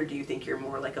that, or do you think you're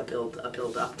more like a build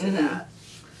up to that?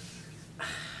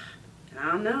 And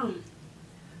I don't know.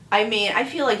 I mean, I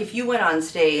feel like if you went on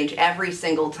stage every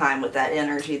single time with that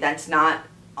energy, that's not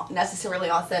necessarily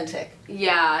authentic.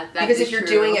 Yeah, that because is if you're true.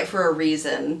 doing it for a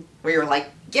reason where you're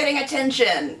like getting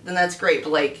attention, then that's great.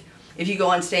 But like, if you go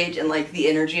on stage and like the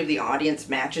energy of the audience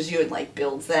matches you and like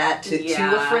builds that to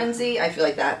a frenzy, I feel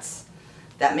like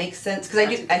that makes sense. Because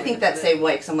I think that same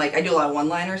way. Because I'm like, I do a lot of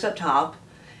one-liners up top,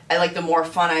 and like the more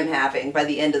fun I'm having, by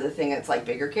the end of the thing, it's like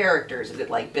bigger characters. It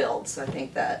like builds. So I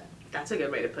think that's a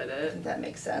good way to put it. that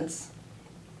makes sense.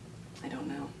 I don't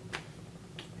know.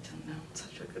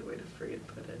 Such a good way to freaking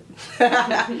put it.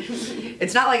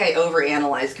 It's not like I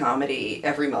overanalyze comedy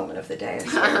every moment of the day.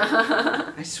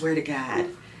 I swear to God.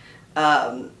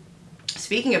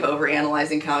 Speaking of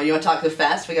overanalyzing comedy, you want to talk the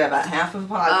fest? We got about half of a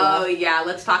pod left. Oh yeah,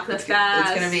 let's talk the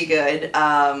fest. It's gonna be good.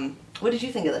 What did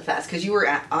you think of the fest? Because you were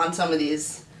on some of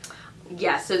these.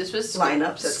 Yeah, so this was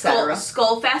lineups, etc.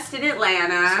 Skull Fest in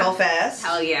Atlanta. Skull Fest.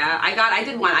 Hell yeah! I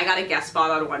got a guest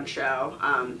spot on one show,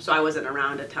 so I wasn't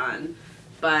around a ton.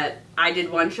 But I did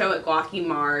one show at Gawky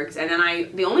Marks, and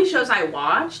then the only shows I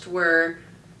watched were,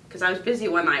 because I was busy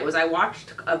one night, was I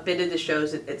watched a bit of the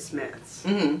shows at Smith's.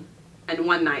 Mm-hmm. And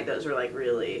one night those were like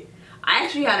really, I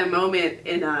actually had a moment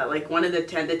in like one of the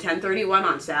 1031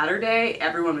 on Saturday,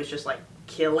 everyone was just like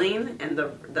killing, and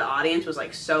the audience was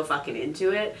like so fucking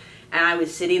into it. And I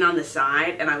was sitting on the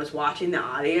side, and I was watching the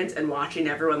audience and watching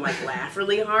everyone like laugh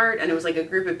really hard. And it was like a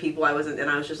group of people and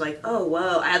I was just like, oh,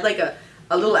 whoa. I had like a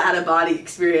little out-of-body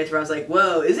experience where I was like,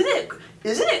 whoa, isn't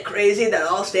it crazy that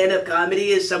all stand-up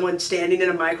comedy is someone standing in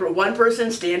one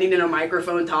person standing in a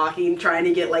microphone talking, trying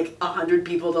to get like 100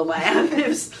 people to laugh?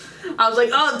 I was like,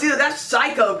 oh, dude, that's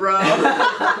psycho, bro.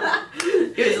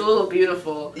 It was a little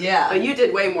beautiful. Yeah. But you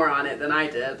did way more on it than I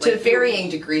did. To varying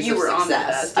degrees of you were success. On the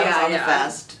fest. I was on the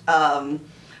fest.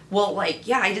 Well, like,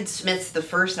 yeah, I did Smith's the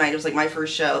first night. It was like my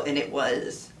first show, and it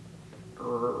was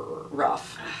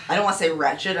rough. I don't want to say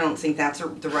wretched. I don't think that's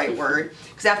the right word.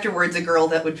 Because afterwards, a girl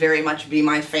that would very much be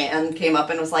my fan came up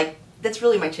and was like, that's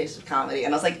really my taste of comedy.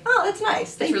 And I was like, oh, that's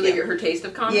nice. Thank That's really you. her taste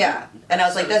of comedy? Yeah. And I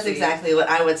was like, that's sweet. Exactly what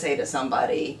I would say to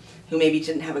somebody who maybe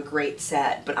didn't have a great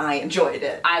set, but I enjoyed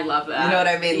it. I love that. You know what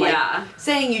I mean? Like, yeah.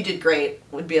 saying you did great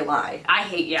would be a lie. I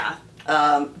hate, yeah.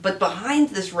 But behind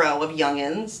this row of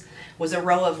youngins was a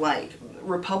row of, like,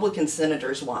 Republican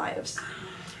senators' wives.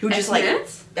 Who At just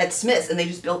Smith's? like at Smith's, and they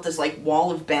just built this like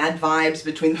wall of bad vibes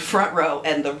between the front row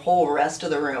and the whole rest of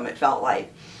the room. It felt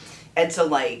like, and so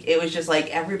like it was just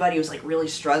like everybody was like really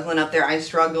struggling up there. I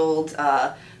struggled,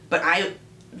 but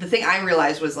the thing I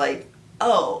realized was like,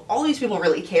 oh, all these people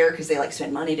really care because they like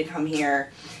spend money to come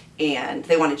here, and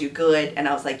they want to do good. And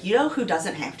I was like, you know who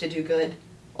doesn't have to do good?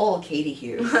 Old Katie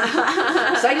Hughes. So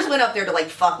I just went up there to like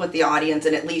fuck with the audience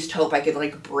and at least hope I could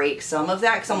like break some of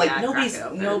that, because I'm like,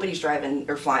 nobody's driving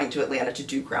or flying to Atlanta to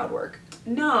do crowd work.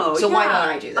 No. So why yeah,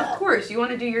 don't I do that? Of course, you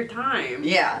want to do your time.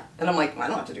 Yeah. And I'm like, I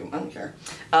don't have to do I don't care.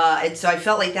 And so I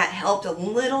felt like that helped a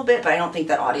little bit, but I don't think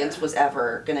that audience was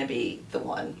ever going to be the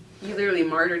one. You literally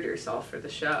martyred yourself for the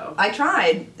show. I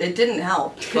tried. It didn't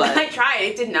help. But I tried.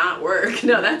 It did not work.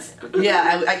 No, that's...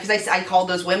 yeah, because I called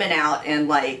those women out, and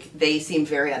like they seemed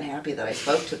very unhappy that I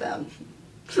spoke to them.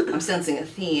 I'm sensing a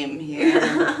theme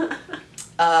here.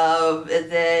 And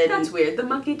then That's weird. The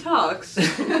monkey talks.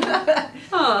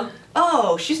 Huh.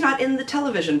 oh, she's not in the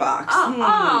television box.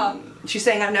 She's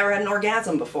saying I've never had an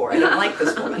orgasm before. I don't like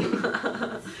this woman.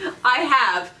 I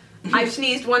have. I've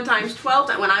sneezed 1 time, 12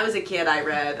 times. When I was a kid, I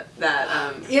read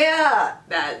that Yeah.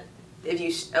 that if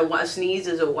you a sneeze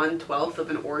is a 1/12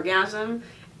 of an orgasm,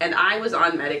 and I was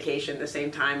on medication the same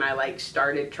time I like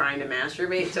started trying to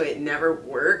masturbate, so it never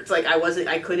worked. Like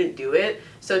I couldn't do it.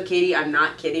 So Katie, I'm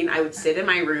not kidding. I would sit in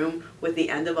my room with the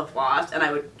end of a floss, and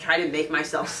I would try to make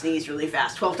myself sneeze really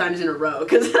fast, 12 times in a row,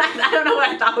 because I don't know what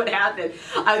I thought would happen.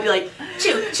 I would be like,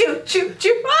 chew, chew, chew,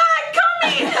 chew, I'm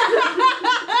coming!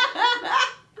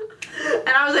 And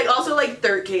I was like also like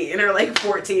 13 or like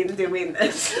 14 doing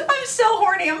this. I'm so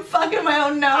horny. I'm fucking my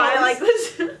own nose. I like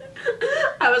this.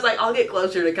 I was like, I'll get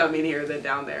closer to coming here than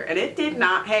down there, and it did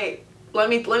not. Hey, let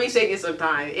me save you some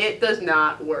time. It does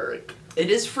not work.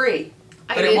 It is free,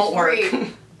 but it won't work.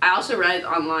 I also read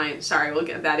online. Sorry, we'll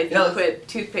get to that. If you No. put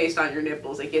toothpaste on your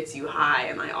nipples, it gets you high,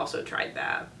 and I also tried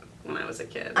that when I was a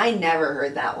kid. I never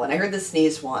heard that one. I heard the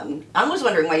sneeze one. I was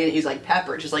wondering why you didn't use like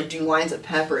pepper. Just like do lines of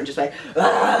pepper and just like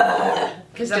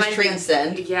just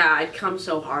transcend. Yeah, I'd come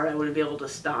so hard I wouldn't be able to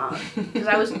stop. Because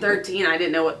I was 13, I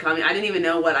didn't know what coming. I didn't even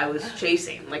know what I was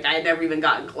chasing. Like I had never even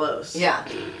gotten close. Yeah.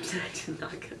 I did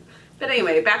not get. But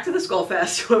anyway, back to the Skull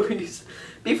Fest.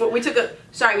 Before we took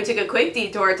a quick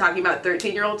detour talking about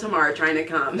 13-year-old Tamara trying to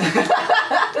come.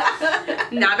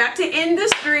 Now back to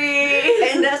industry.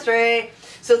 Industry.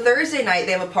 So Thursday night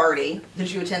they have a party.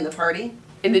 Did you attend the party?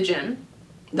 In the gym.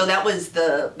 No, that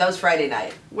was Friday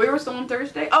night. Where was the one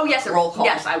Thursday? Oh yes, Roll call.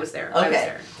 Yes, I was there. I was Okay.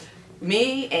 there.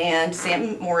 Me and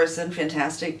Sam Morrison,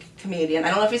 fantastic comedian. I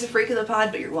don't know if he's a freak of the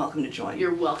pod, but you're welcome to join.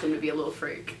 You're welcome to be a little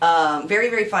freak. Very,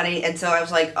 very funny. And so I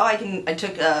was like, I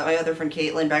took my other friend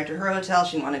Caitlin back to her hotel.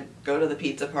 She didn't want to go to the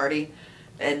pizza party.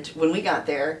 And when we got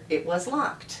there, it was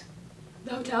locked.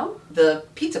 The hotel? The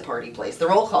pizza party place, the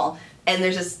roll call. And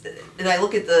there's just, and I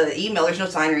look at the email, there's no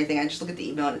sign or anything, I just look at the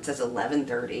email and it says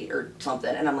 11:30 or something,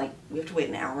 and I'm like, we have to wait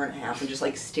an hour and a half and just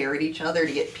like stare at each other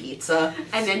to get pizza.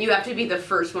 And then you have to be the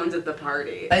first ones at the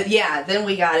party. Yeah, then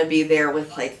we gotta be there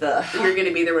with like the... You're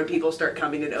gonna be there when people start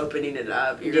coming and opening it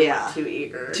up. You're too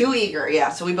eager. Too eager,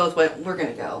 yeah. So we both went, we're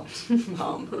gonna go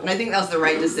home. And I think that was the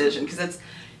right decision, because it's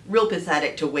real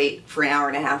pathetic to wait for an hour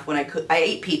and a half when I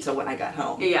ate pizza when I got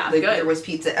home. Yeah, like, good. There was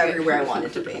pizza everywhere I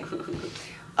wanted to be.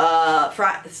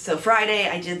 So Friday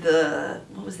I did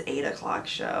what was the 8 o'clock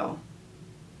show?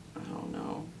 I don't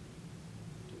know.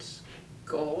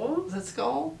 Skull? Was it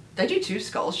Skull? Did I do 2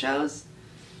 Skull shows?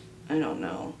 I don't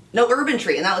know. No, Urban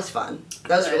Tree, and that was fun.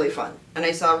 That was really fun. And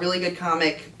I saw a really good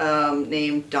comic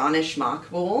named Donish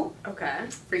Makbul. Okay.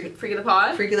 Freak of the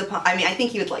pod? Freak of the pod. I mean, I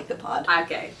think he would like the pod.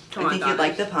 Okay. Come on, I think you'd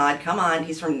like the pod. Come on.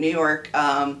 He's from New York.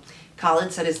 Colin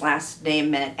said his last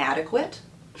name meant adequate.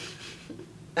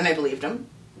 And I believed him.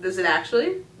 Does it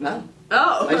actually? No.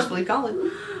 Oh. I just believe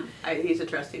Colin. He's a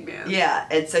trusting man. Yeah.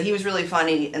 And so he was really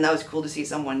funny, and that was cool to see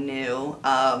someone new.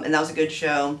 And that was a good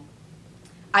show.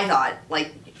 I thought,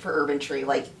 like, for Urban Tree,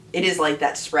 like, it is like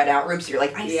that spread out room, so you're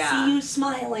like, I see you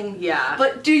smiling. Yeah.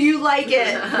 But do you like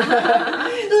it?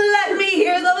 Let me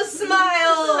hear those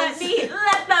smiles.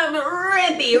 Let them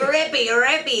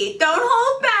rippy. Don't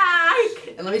hold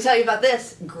back. And let me tell you about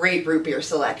this great root beer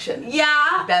selection.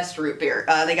 Yeah. Best root beer.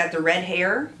 They got the red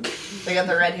hair. They got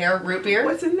the red hair root beer.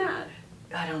 What's in that?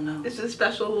 I don't know. Is it a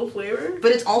special little flavor?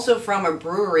 But it's also from a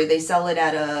brewery. They sell it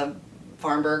at a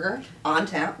farm burger on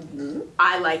tap.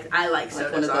 I like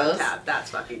sodas one of on those. tap. That's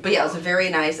fucking cool. But yeah, it was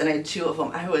very nice, and I had 2 of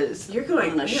them. I was You're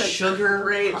going on a sugar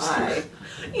great. high.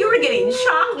 You were getting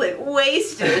chocolate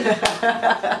wasted.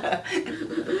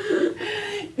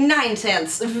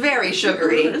 9/10, very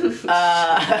sugary. Then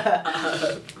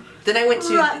I went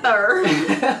to.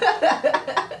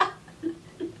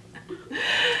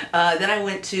 Then I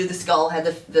went to the Skull, had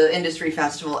the industry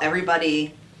festival.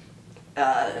 Everybody,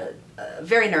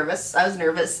 very nervous. I was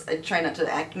nervous. I try not to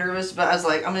act nervous, but I was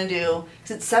like, I'm gonna do,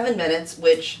 because it's 7 minutes,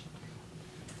 which,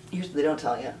 here's what they don't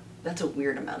tell you. That's a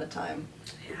weird amount of time.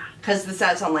 Yeah. Because the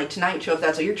stats on like Tonight Show, if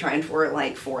that's what you're trying for,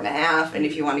 like 4.5, and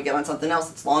if you want to get on something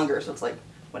else, it's longer, so it's like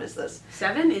what is this?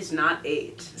 7 is not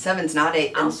 8. 7's not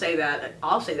 8. I'll say that.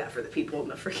 I'll say that for the people in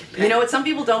the freaking back. You know what? Some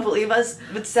people don't believe us,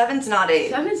 but 7's not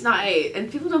 8. 7's not 8,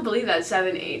 and people don't believe that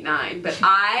 7, 8, 9. But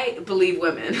I believe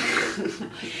women.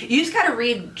 You just gotta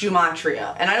read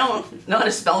Gematria, and I don't know how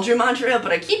to spell Gematria,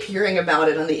 but I keep hearing about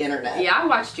it on the internet. Yeah, I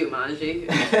watched Jumanji.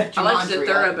 I like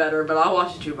Zathura better, but I'll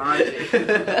watch Jumanji.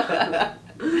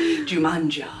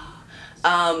 Jumanja.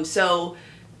 So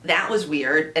that was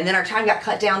weird, and then our time got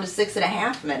cut down to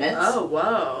 6.5 minutes. Oh,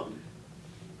 whoa.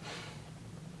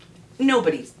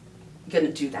 Nobody's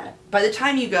gonna do that. By the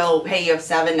time you go, hey, you have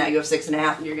 7, now you have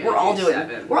 6.5. You're gonna We're all do doing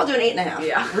 7. We're all doing 8.5.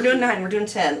 Yeah. We're doing 9. We're doing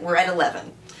 10. We're at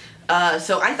 11.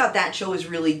 So I thought that show was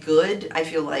really good. I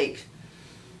feel like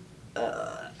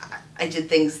I did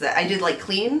things that I did like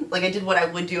clean, like I did what I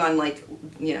would do on like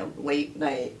late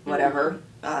night whatever.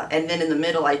 And then in the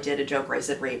middle, I did a joke where I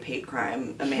said rape, hate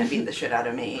crime, a man beat the shit out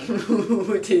of me.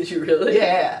 Did you really?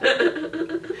 Yeah.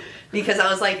 Because I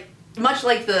was like, much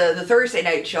like the Thursday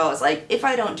night show, I was like, if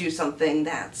I don't do something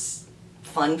that's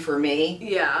fun for me,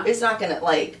 Yeah. it's not gonna,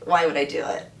 like, why would I do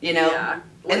it, you know? Yeah.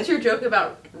 What's your joke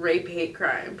about rape, hate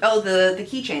crime? Oh, the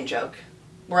keychain joke,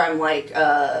 where I'm like,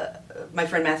 my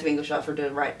friend Matthew English offered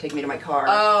to take me to my car.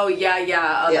 Oh, yeah.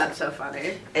 Oh, Yeah. That's so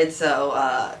funny. And so,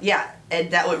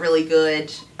 and that went really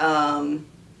good. And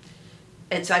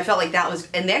so I felt like that was,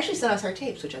 and they actually sent us our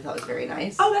tapes, which I thought was very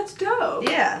nice. Oh, that's dope.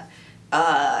 Yeah.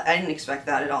 I didn't expect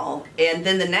that at all. And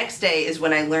then the next day is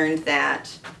when I learned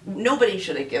that nobody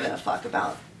should have given a fuck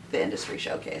about the industry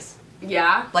showcase.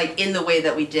 Yeah? Like, in the way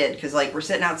that we did. Because, like, we're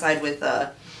sitting outside with,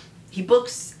 he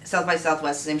books South by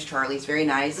Southwest. His name's Charlie. He's very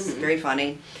nice, very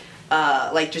funny.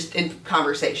 Like, just in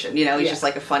conversation, he's just,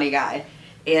 like, a funny guy.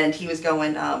 And he was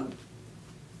going, none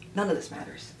of this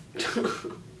matters.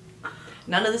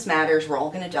 None of this matters. We're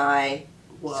all going to die.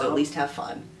 Whoa. So at least have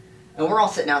fun. And we're all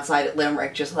sitting outside at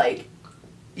Limerick just like,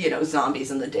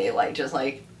 zombies in the daylight. Just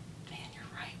like, man, you're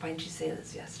right. Why didn't you say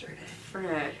this yesterday?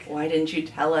 Frick. Why didn't you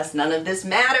tell us none of this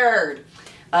mattered?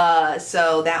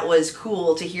 So that was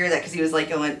cool to hear that because he was like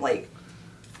going like,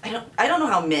 I don't know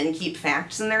how men keep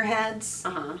facts in their heads,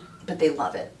 but they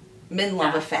love it. Men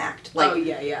love a fact. Like, oh,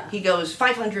 yeah. He goes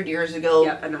 500 years ago.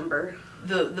 Yep, a number.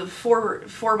 The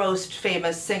four most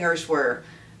famous singers were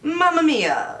Mamma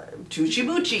Mia, Tucci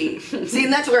Bucci. See,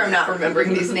 and that's where I'm not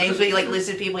remembering these names, but he like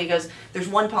listed people. He goes, there's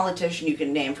one politician you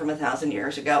can name from 1,000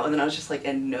 years ago. And then I was just like,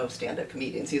 and no stand-up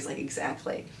comedians. He was like,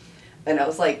 exactly. And I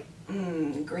was like,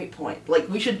 great point. Like,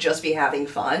 we should just be having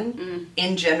fun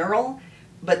in general.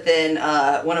 But then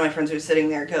one of my friends who was sitting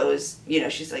there goes,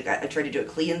 she's like, I tried to do a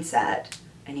clean set.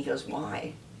 And he goes,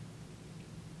 why?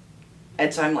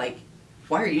 And so I'm like,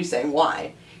 why are you saying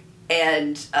why?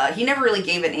 And he never really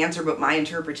gave an answer, but my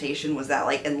interpretation was that,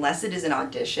 like, unless it is an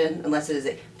audition, unless it is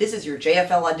this is your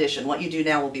JFL audition, what you do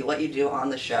now will be what you do on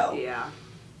the show. Yeah.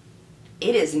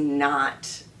 It is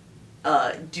not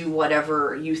do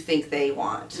whatever you think they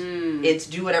want. It's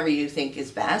do whatever you think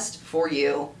is best for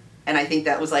you. And I think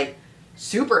that was, like,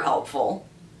 super helpful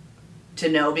to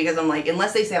know, because I'm like,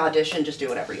 unless they say audition, just do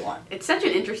whatever you want. It's such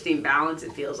an interesting balance,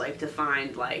 it feels like, to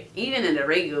find, like, even in a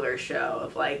regular show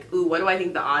of, like, ooh, what do I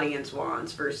think the audience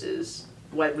wants versus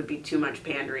what would be too much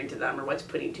pandering to them or what's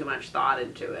putting too much thought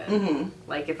into it.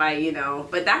 Like, if I,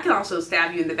 but that can also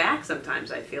stab you in the back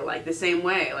sometimes, I feel like, the same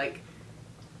way. Like,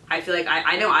 I feel like,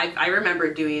 I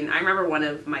remember one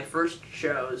of my first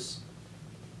shows,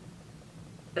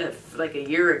 like a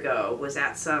year ago, was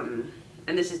at some,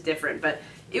 and this is different, but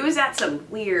it was at some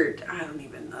weird, I don't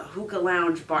even know, hookah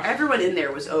lounge bar. Everyone in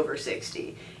there was over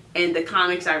 60. And the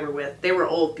comics I were with, they were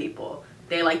old people.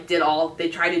 They they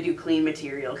tried to do clean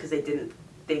material because they didn't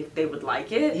think they would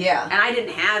like it. Yeah. And I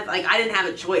didn't have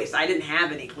a choice. I didn't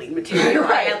have any clean material.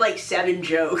 Right. I had like 7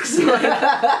 jokes.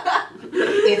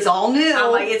 It's all new.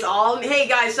 I'm like, hey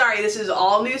guys, sorry, this is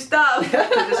all new stuff.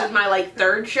 This is my like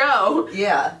 3rd show.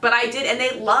 Yeah. But I did, and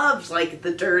they loved like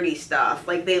the dirty stuff.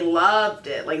 Like they loved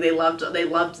it. Like they loved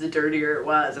the dirtier it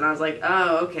was. And I was like,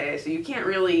 oh, okay. So you can't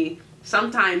really,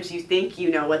 sometimes you think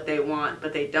you know what they want,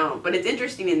 but they don't. But it's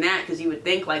interesting in that because you would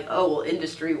think like, oh, well,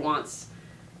 industry wants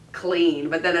clean.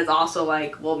 But then it's also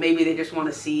like, well, maybe they just want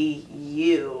to see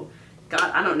you. God,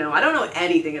 I don't know. I don't know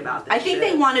anything about this I think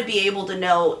they want to be able to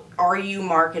know, are you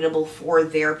marketable for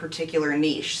their particular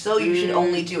niche? So you should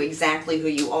only do exactly who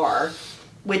you are.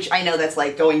 Which I know that's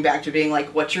like going back to being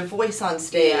like, what's your voice on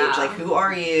stage? Yeah. Like, who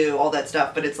are you? All that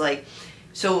stuff. But it's like,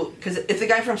 so, because if the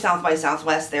guy from South by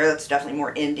Southwest there, that's definitely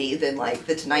more indie than like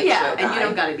the Tonight Show guy. Yeah, and you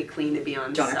don't got to be clean to be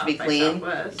on Don't have to be South by clean.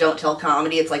 Southwest. Don't tell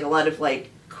comedy. It's like a lot of like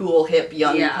cool, hip,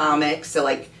 young comics. So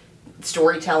like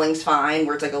storytelling's fine,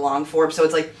 where it's like a long form. So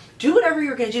it's like, do whatever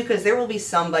you're going to do, because there will be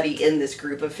somebody in this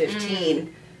group of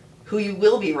 15 who you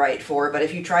will be right for, but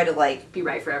if you try to like Be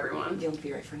right for everyone. you'll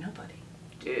be right for nobody.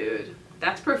 Dude,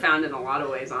 that's profound in a lot of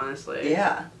ways, honestly.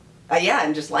 Yeah. Yeah,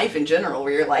 and just life in general,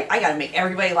 where you're like, I gotta make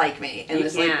everybody like me, and You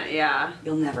it's can't, like yeah.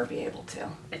 you'll never be able to.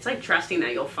 It's like trusting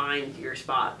that you'll find your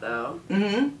spot, though.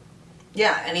 Mm-hmm.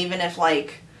 Yeah, and even if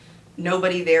like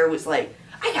nobody there was like,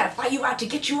 I gotta fly you out to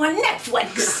get you on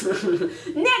Netflix.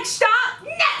 Next stop,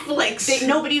 Netflix.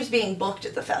 Nobody was being booked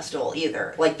at the festival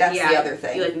either. Like that's the other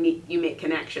thing. You you make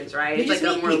connections, right? You It's like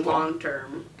just a meet more people.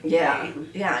 long-term. Yeah, thing.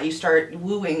 yeah. You start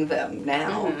wooing them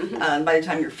now. Mhm. By the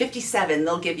time you're 57,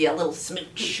 they'll give you a little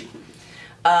smooch.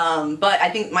 But I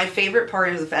think my favorite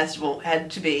part of the festival had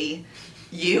to be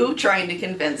you trying to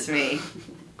convince me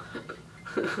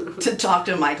to talk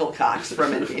to Michael Cox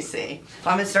from NBC.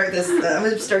 I'm gonna start this. I'm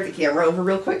gonna start the camera over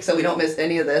real quick so we don't miss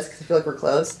any of this because I feel like we're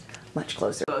close. Much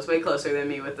closer. Close, way closer than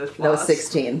me with this. That was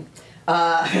 16.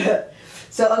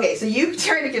 So you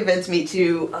trying to convince me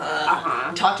to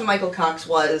talk to Michael Cox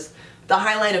was the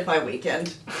highlight of my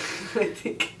weekend. I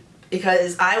think.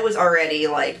 Because I was already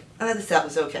like, that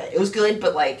was okay. It was good,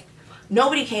 but like,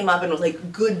 nobody came up and was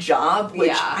like, good job, which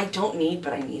Yeah. I don't need,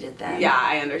 but I needed that. Yeah,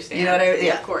 I understand. You know what I mean? Yeah,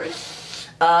 Yeah. of course.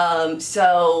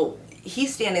 So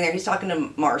he's standing there, he's talking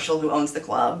to Marshall, who owns the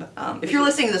club. If you're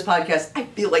listening to this podcast, I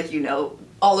feel like you know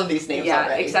all of these names Yeah,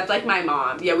 already. except like my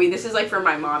mom. Yeah, this is like for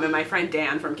my mom and my friend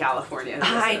Dan from California. who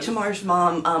Hi listens. to Marsh's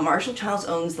mom. Marshall Childs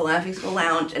owns the Laughing Skull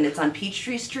Lounge, and it's on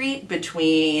Peachtree Street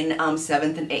between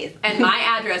 7th and 8th. And my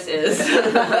address is,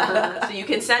 so you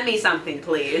can send me something,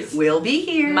 please. We'll be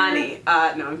here. Money.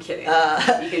 No, I'm kidding. You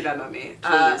can Venmo me.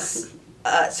 Please.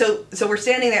 So we're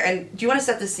standing there, and do you want to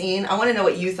set the scene? I want to know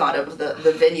what you thought of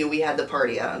the venue we had the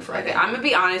party at on Friday. Okay, I'm gonna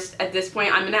be honest. At this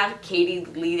point, I'm gonna have Katie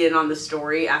lead in on the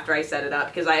story after I set it up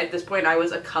because at this point I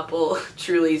was a couple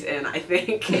Trulies in. I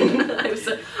think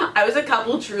I was a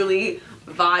couple Truly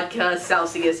vodka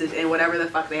Celsiuses in, whatever the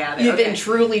fuck they had. You've been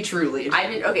truly.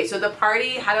 Okay. So the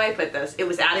party. How do I put this? It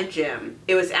was at a gym.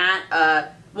 It was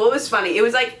at Well, it was funny. It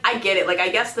was like, I get it. Like, I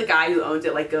guess the guy who owns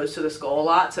it, like, goes to the Skull a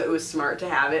lot, so it was smart to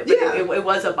have it. But Yeah. it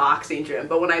was a boxing gym.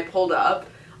 But when I pulled up,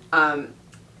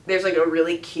 there's, like, a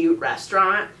really cute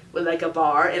restaurant with, like, a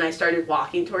bar, and I started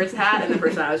walking towards that, and the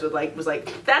person I was with, like, was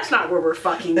like, that's not where we're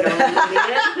fucking going,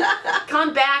 idiot.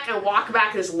 Come back and walk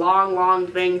back this long, long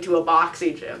thing to a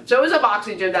boxing gym. So it was a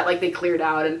boxing gym that, like, they cleared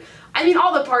out, and I mean,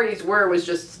 all the parties was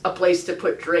just a place to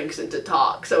put drinks and to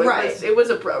talk. So it was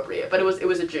appropriate, but it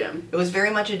was a gym. It was very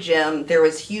much a gym. There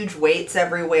was huge weights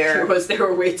everywhere. There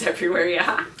were weights everywhere,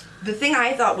 yeah. The thing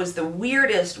I thought was the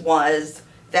weirdest was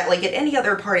that, like, at any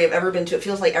other party I've ever been to, it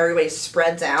feels like everybody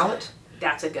spreads out.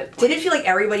 That's a good point. Did it feel like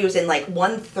everybody was in, like,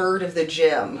 1/3 of the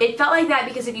gym? It felt like that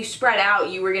because if you spread out,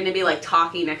 you were going to be, like,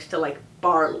 talking next to, like,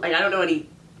 I don't know any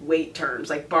weight terms,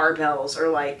 like barbells, or,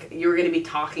 like, you were going to be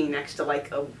talking next to,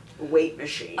 like, a weight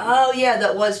machine. Oh, yeah,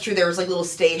 that was true. There was, like, little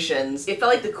stations. It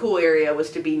felt like the cool area was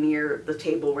to be near the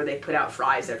table where they put out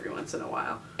fries every once in a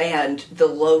while. And the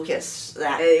locusts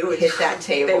that hit that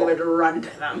table. They would run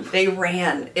to them. They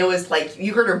ran. It was like,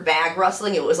 you heard her bag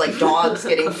rustling. It was like dogs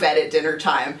getting fed at dinner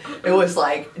time. It was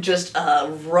like just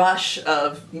a rush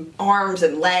of arms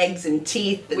and legs and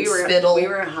teeth and spittle. We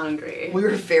were hungry. We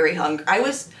were very hungry.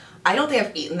 I don't think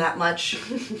I've eaten that much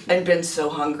and been so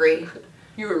hungry.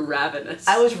 You were ravenous.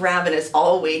 I was ravenous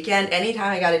all weekend.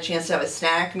 Anytime I got a chance to have a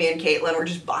snack, me and Caitlin were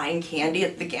just buying candy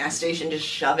at the gas station, just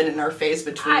shoving it in our face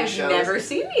between shows. I've never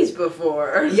seen these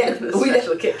before. Yeah, the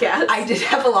special Kit Kats. I did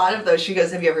have a lot of those. She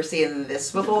goes, have you ever seen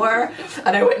this before?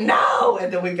 And I went, no!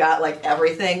 And then we got, like,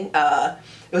 everything.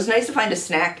 It was nice to find a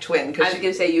snack twin. I was going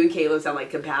to say, you and Caitlin sound like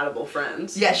compatible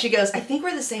friends. Yeah, she goes, I think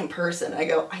we're the same person. I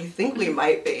go, I think we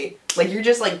might be. Like, you're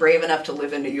just, like, brave enough to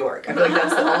live in New York. I feel like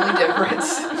that's the only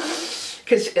difference.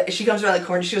 Because she comes around the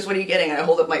corner, she goes, what are you getting? And I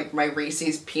hold up my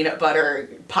Reese's peanut butter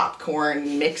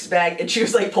popcorn mix bag, and she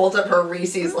was like, pulls up her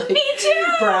Reese's, like, Me too!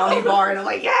 brownie bar, and I'm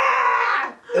like,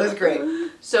 yeah! It was great.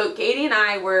 So Katie and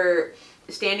I were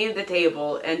standing at the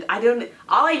table, and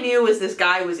all I knew was this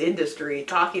guy was in the street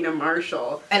talking to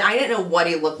Marshall. And I didn't know what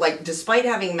he looked like, despite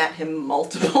having met him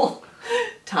multiple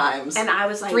times. And I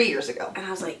was like... 3 years ago. And I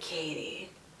was like, Katie,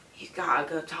 you gotta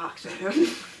go talk to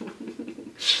him.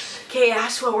 Kate,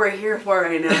 that's what we're here for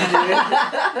right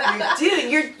now,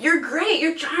 dude. Dude, you're great.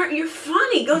 You're charming. You're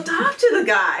funny. Go talk to the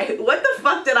guy. What the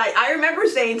fuck did I remember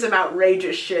saying some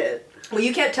outrageous shit. Well,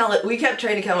 we kept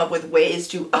trying to come up with ways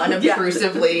to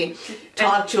unobtrusively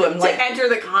talk to him. To enter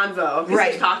the convo.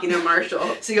 Right. He's talking to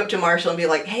Marshall. So you go up to Marshall and be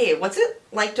like, hey, what's it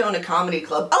like to own a comedy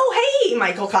club? Oh, hey,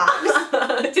 Michael Cox.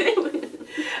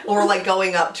 Or like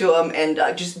going up to him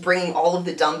and just bringing all of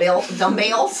the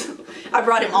dumbbells. I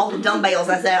brought him all the dumbbells.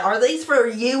 I said, are these for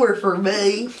you or for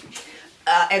me?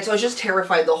 And so I was just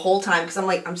terrified the whole time because I'm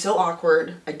like, I'm so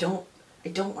awkward. I don't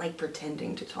like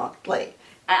pretending to talk. Like,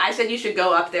 I said you should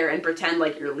go up there and pretend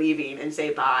like you're leaving and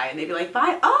say bye, and they'd be like,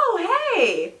 bye, oh,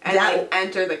 hey, and like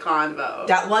enter the convo.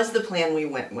 That was the plan we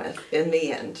went with in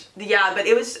the end. Yeah, but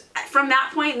it was, from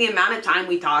that point, the amount of time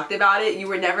we talked about it, you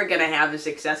were never going to have a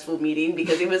successful meeting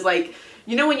because it was like,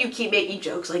 you know when you keep making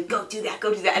jokes, like, go do that,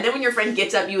 and then when your friend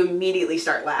gets up, you immediately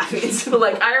start laughing. So,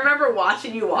 like, I remember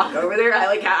watching you walk over there,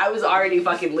 I was already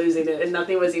fucking losing it, and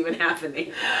nothing was even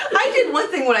happening. I did one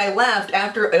thing when I left,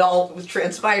 after it all was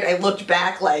transpired, I looked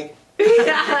back like...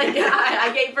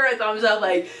 I gave her a thumbs up,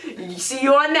 like, see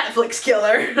you on Netflix,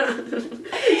 killer.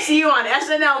 See you on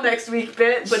SNL next week,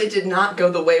 bitch. But it did not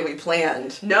go the way we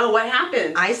planned. No, what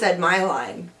happened? I said my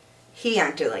line. He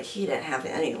acted like he didn't have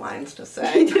any lines to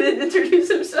say. He didn't introduce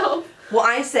himself. Well,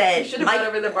 I said... You should have gone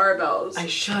over the barbells. I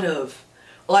should have.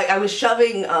 Like, I was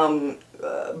shoving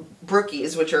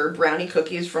brookies, which are brownie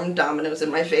cookies from Domino's,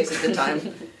 in my face at the time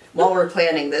while we were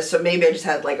planning this. So maybe I just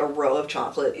had, like, a row of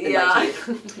chocolate in my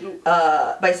teeth.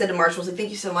 But I said to Marshall, I was like, thank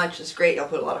you so much. It's great. Y'all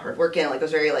put a lot of hard work in. Like, I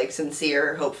was very, like,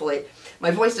 sincere, hopefully. My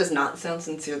voice does not sound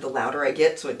sincere the louder I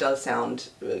get, so it does sound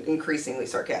increasingly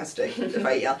sarcastic if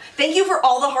I yell. Thank you for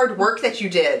all the hard work that you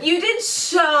did. You did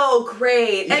so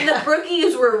great. And the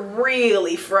brookies were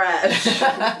really fresh.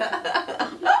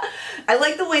 I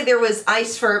like the way there was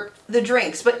ice for the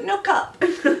drinks, but no cup.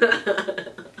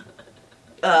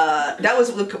 That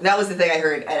was the thing I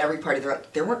heard at every party.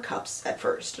 There weren't cups at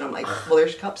first, and I'm like, well,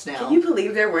 there's cups now. Can you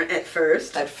believe there weren't at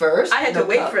first? At first, I had to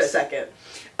wait for a second.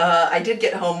 I did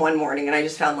get home one morning and I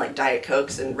just found like Diet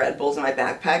Cokes and Red Bulls in my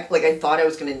backpack. Like I thought I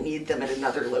was going to need them at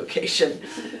another location.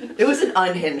 It was an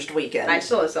unhinged weekend. I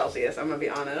still have Celsius, I'm going to be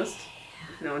honest.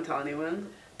 No one tell anyone.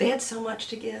 They had so much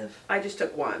to give. I just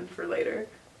took one for later.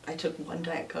 I took one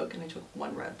Diet Coke and I took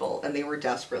one Red Bull, and they were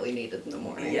desperately needed in the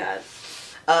morning. Yeah.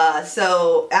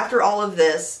 So after all of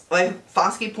this,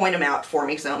 Foskey pointed him out for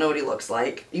me because I don't know what he looks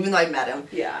like, even though I met him.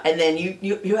 Yeah. And then you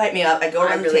hyped me up. I go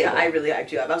around the table. I really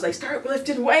hyped you up. I was like, start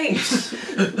lifting weights.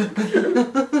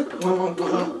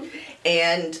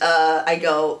 And I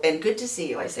go, and good to see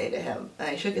you, I say to him. And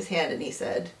I shook his hand and he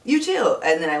said, you too.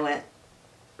 And then I went,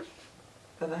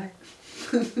 bye-bye.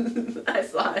 I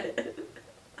saw it.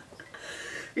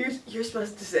 You're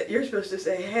supposed to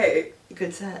say, hey.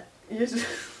 Good set. You're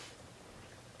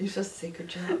supposed to say good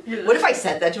job. Yeah. What if I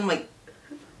said that to him, like,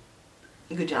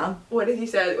 good job? What if he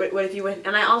said, what if you went,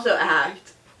 and I also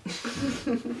act?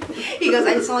 He goes,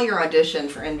 I saw your audition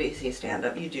for NBC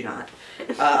stand-up. You do not.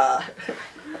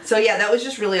 So yeah, that was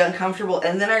just really uncomfortable.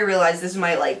 And then I realized this is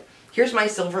my, like, here's my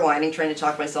silver lining trying to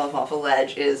talk myself off a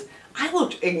ledge is I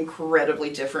looked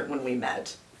incredibly different when we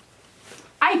met.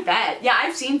 I bet. Yeah,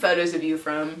 I've seen photos of you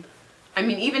from... I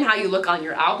mean, even how you look on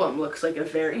your album looks like you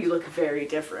look very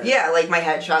different. Yeah, like my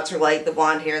headshots are like the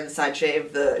blonde hair, the side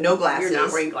shave, the no glasses. You're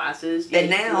not wearing glasses. Yeah, and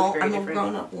now I'm a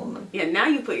grown-up woman. Yeah, now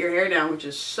you put your hair down, which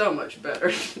is so much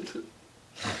better.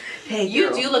 Hey, you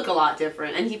girl. do look a lot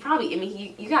different, and he probably, I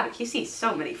mean, you see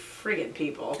so many friggin'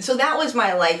 people. So that was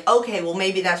my like, okay, well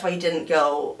maybe that's why he didn't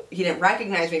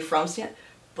recognize me from stand.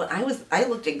 But I will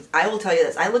tell you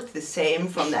this, I looked the same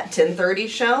from that 10:30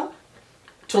 show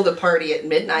till the party at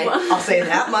midnight. I'll say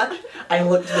that much. I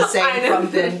looked the same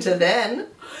from then to then.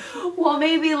 Well,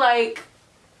 maybe like,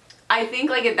 I think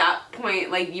like at that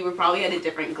point, like you were probably had a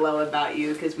different glow about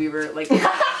you because we were like.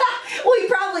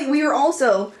 Well, we were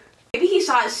also. Maybe he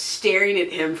saw us staring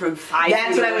at him from 5 feet away.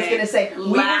 That's what I was going to say.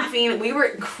 Laughing. We were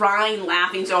crying,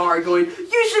 laughing so hard, going,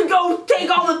 you should go take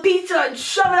all the pizza and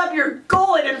shove it up your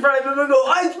gullet in front of him and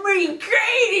go, it's me,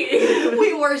 Katie!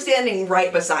 We were standing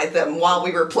right beside them while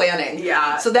we were planning.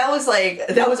 Yeah. So that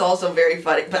was also very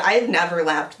funny. But I've never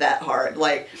laughed that hard.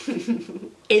 Like,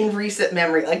 in recent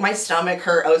memory. Like, my stomach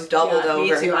hurt. I was doubled over.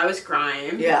 Me too. I was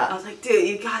crying. Yeah. I was like, dude,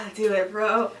 you gotta do it,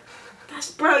 bro. You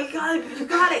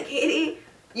got it, Katie.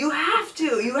 You have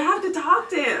to talk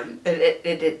to him.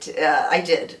 I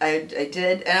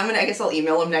did, and I guess I'll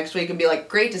email him next week and be like,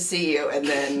 great to see you, and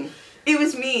then... It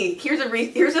was me. Here's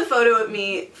a photo of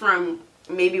me from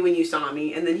maybe when you saw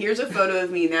me, and then here's a photo of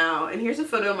me now, and here's a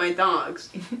photo of my dogs.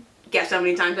 Guess how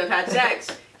many times I've had sex?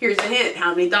 Here's a hint,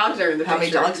 how many dogs are in the picture? How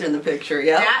many dogs are in the picture,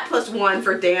 yeah. That plus one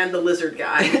for Dan the lizard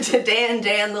guy. To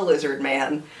Dan the lizard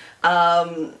man.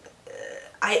 Well,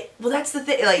 that's the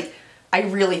thing, like... I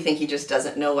really think he just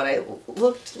doesn't know what I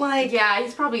looked like. Yeah,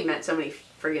 he's probably met so many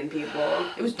friggin' people.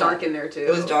 It was dark in there, too.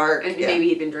 It was dark, and yeah. Maybe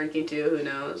he'd been drinking, too. Who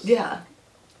knows? Yeah.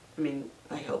 I mean...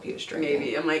 I hope he was drinking.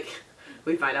 Maybe. I'm like...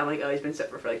 We find out, like, oh, he's been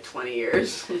sober for, like, 20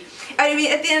 years. I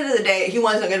mean, at the end of the day, he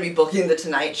wasn't going to be booking The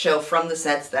Tonight Show from the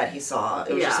sets that he saw.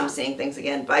 It was just him seeing things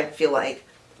again. But I feel like...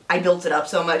 I built it up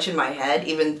so much in my head,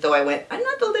 even though I went, I'm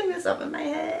not building this up in my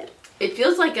head. It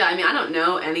feels like, I mean, I don't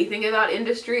know anything about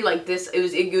industry like this. It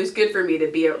was good for me to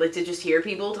be able to just hear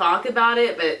people talk about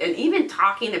it, and even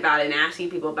talking about it and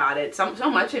asking people about it, so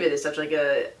much of it is such like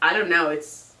I don't know,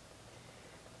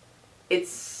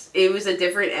 it was a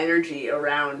different energy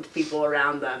around people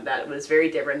around them that was very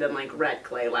different than like Red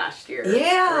Clay last year.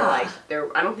 Yeah. Or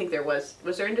like I don't think there was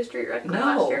there industry at Red Clay No.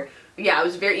 last year? Yeah, it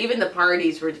was even the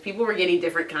parties where people were getting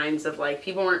different kinds of like,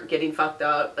 people weren't getting fucked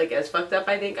up, like as fucked up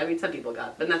I think. I mean, some people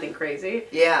got, but nothing crazy.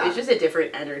 Yeah. It was just a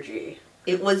different energy.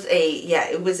 It was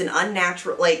an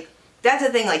unnatural, like, that's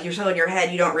the thing, like, you're so in your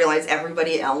head, you don't realize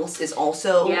everybody else is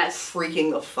also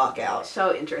freaking the fuck out.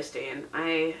 So interesting.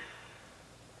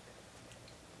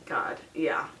 God,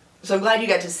 yeah. So I'm glad you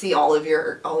got to see all of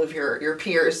your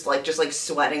peers, like, just, like,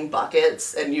 sweating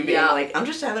buckets, and you being like, I'm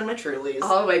just having my Trulies.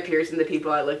 All of my peers and the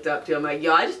people I looked up to, I'm like,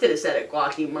 yo, I just did a set at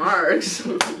Guacky Marks.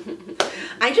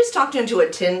 I just talked into a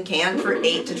tin can for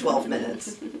 8 to 12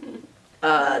 minutes.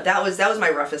 That was my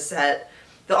roughest set.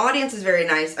 The audience is very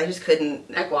nice. I just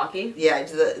couldn't. At Guacky? Yeah,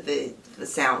 the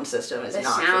sound system is not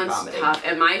for comedy. The sound's tough.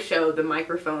 At my show, the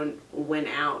microphone went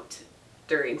out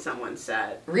during someone's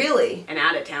set. Really? And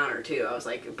out of towner too. I was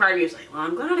like, part of me was like, well,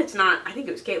 I'm glad it's not, I think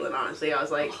it was Caitlin, honestly. I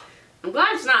was like, I'm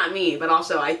glad it's not me, but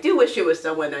also I do wish it was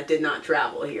someone that did not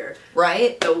travel here.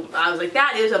 Right? So I was like,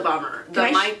 that is a bummer.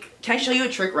 Can I show you a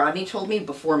trick Rodney told me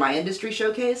before my industry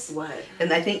showcase? What?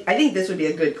 And I think this would be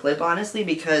a good clip, honestly,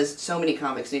 because so many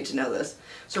comics need to know this.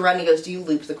 So Rodney goes, do you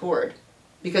loop the cord?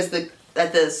 Because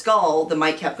at the skull, the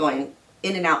mic kept going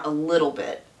in and out a little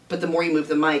bit. But the more you move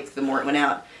the mic, the more it went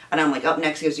out. And I'm like, up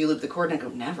next, he goes, do you loop the cord? And I go,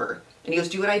 never. And he goes,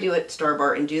 do what I do at Star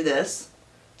Bar and do this.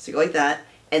 So you go like that.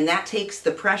 And that takes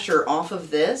the pressure off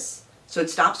of this. So it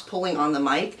stops pulling on the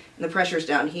mic. And the pressure's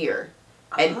down here.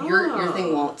 And your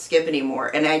thing won't skip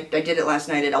anymore. And I did it last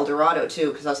night at El Dorado, too,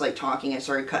 because I was, like, talking and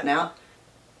started cutting out.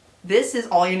 This is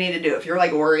all you need to do. If you're,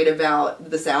 like, worried about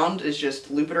the sound, is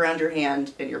just loop it around your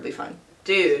hand, and you'll be fine.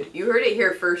 Dude, you heard it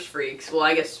here first, freaks. Well,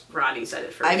 I guess Rodney said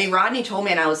it first. I mean, Rodney told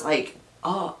me, and I was like,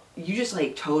 oh, you just,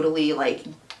 like, totally, like,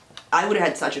 I would have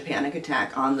had such a panic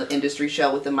attack on the industry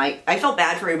show with the mic. I felt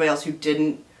bad for everybody else who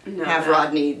didn't have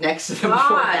Rodney next to them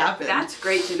before it happened. That's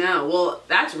great to know. Well,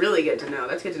 that's really good to know.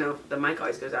 That's good to know. The mic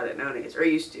always goes out at nowadays, or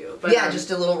used to. But yeah, just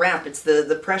a little wrap. It's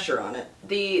the pressure on it.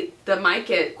 The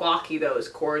mic at Guacky, though, is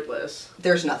cordless.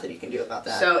 There's nothing you can do about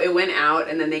that. So it went out,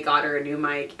 and then they got her a new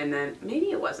mic, and then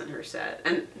maybe it wasn't her set.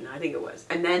 And no, I think it was.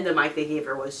 And then the mic they gave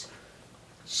her was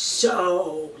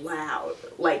so loud.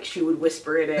 Like, she would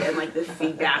whisper it in, and, like, the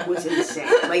feedback was insane.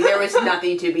 Like, there was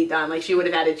nothing to be done. Like, she would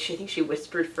have added, I think she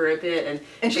whispered for a bit,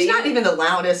 and she's not even the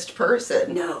loudest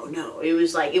person. No, it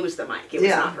was like, it was the mic. It was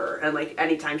not her. And, like,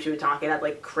 anytime she would talk, it had,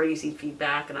 like, crazy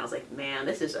feedback, and I was like, man,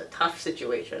 this is a tough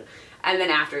situation. And then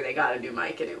after, they got a new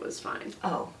mic, and it was fine.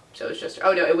 Oh. So it was just,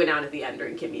 oh no, it went out at the end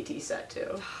during Kimmy T's set,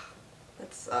 too.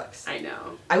 That sucks. I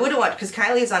know. I would have watched, because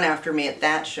Kylie's on after me at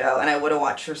that show, and I would have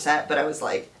watched her set, but I was,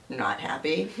 like, not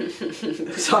happy.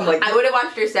 So I'm like... I would have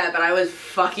watched her set, but I was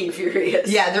fucking furious.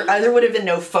 Yeah, there would have been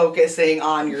no focusing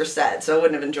on your set, so I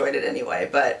wouldn't have enjoyed it anyway,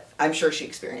 but I'm sure she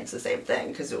experienced the same thing,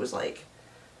 because it was, like...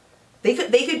 They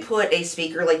could put a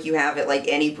speaker like you have at, like,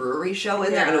 any brewery show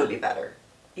in there, and it would be better.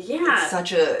 Yeah.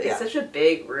 It's such a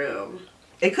big room.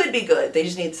 It could be good. They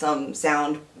just need some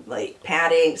sound, like,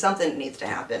 padding. Something needs to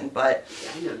happen, but... Yeah,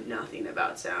 I know nothing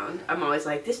about sound. I'm always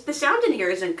like, the sound in here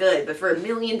isn't good, but for $1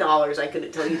 million, I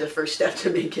couldn't tell you the first step to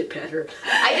make it better.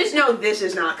 I just know this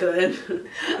is not good.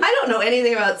 I don't know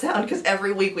anything about sound, because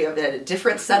every week we have a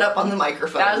different setup on the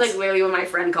microphones. That was, like, literally when my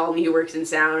friend called me who works in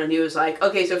sound, and he was like,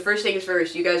 okay, so first things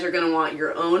first, you guys are going to want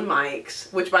your own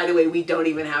mics, which, by the way, we don't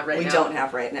even have right now. We don't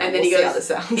have right now. And then we'll he goes, see how this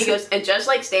sounds. He goes, and just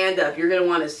like stand-up, you're going to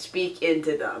want to speak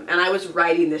into them. And I was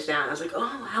writing this down. I was like,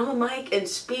 oh, have a mic and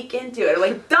speak into it. I'm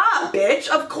like, duh, bitch.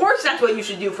 Of course that's what you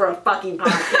should do for a fucking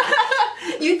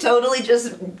podcast. You totally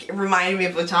just reminded me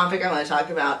of the topic I want to talk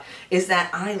about, is that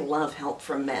I love help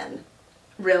from men.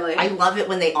 Really? I love it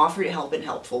when they offer to help in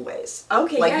helpful ways.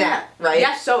 Okay, like that, right?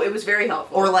 Yes, so it was very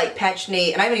helpful. Or like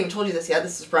Petchney, and I haven't even told you this yet,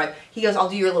 this is private. He goes, I'll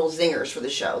do your little zingers for the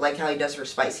show, like how he does for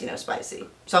Spicy No Spicy.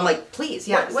 So I'm like, please,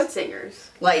 yes. What singers?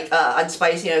 Like, on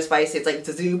Spicy No Spicy, it's like,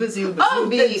 zooba zooba oh,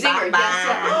 zooby, the zinger,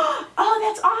 yes. Oh,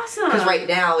 that's awesome. Because right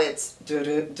now it's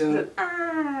do-do-do.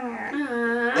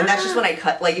 And that's just when I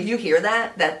cut, like, if you hear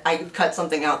that I cut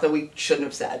something out that we shouldn't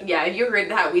have said. Yeah, if you heard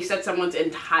that, we said someone's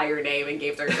entire name and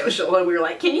gave their social, and we were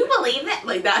like, can you believe it?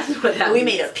 Like, that's what happened. We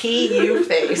made a PU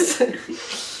face.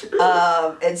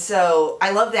 And so,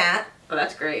 I love that. Oh,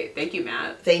 that's great. Thank you,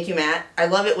 Matt. Thank you, Matt. I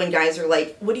love it when guys are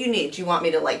like, what do you need? Do you want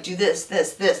me to, like, do this,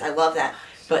 this, this? I love that.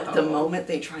 But the moment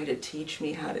they try to teach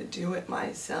me how to do it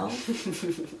myself,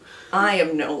 I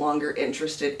am no longer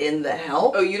interested in the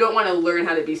help. Oh, you don't want to learn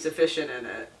how to be sufficient in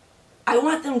it. I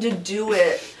want them to do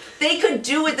it. They could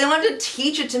do it. They don't have to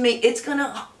teach it to me. It's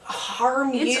gonna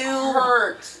harm you. It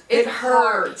hurts. It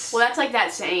hurts. Well, that's like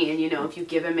that saying, you know, if you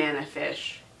give a man a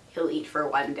fish, he'll eat for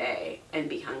one day and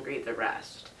be hungry the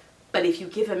rest. But if you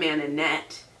give a man a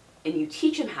net and you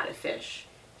teach him how to fish,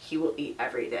 he will eat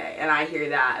every day. And I hear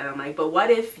that and I'm like, but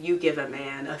what if you give a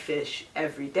man a fish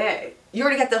every day? You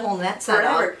already got the whole net set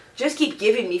up. Just keep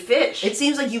giving me fish. It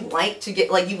seems like you liked it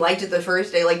the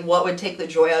first day. Like, what would take the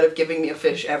joy out of giving me a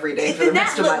fish every day for the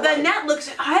rest of my life? The net looks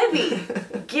heavy.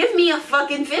 Give me a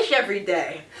fucking fish every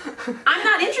day. I'm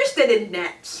not interested in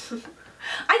nets.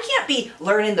 I can't be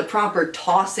learning the proper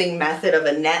tossing method of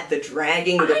a net, the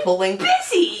dragging, the pulling.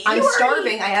 Busy. I'm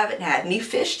starving. I haven't had any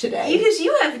fish today. Because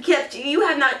you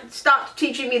have not stopped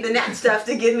teaching me the net stuff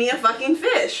to give me a fucking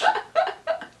fish.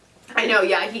 I know,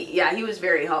 he was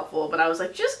very helpful, but I was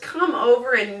like, just come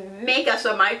over and make us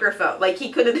a microphone. Like,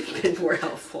 he couldn't have been more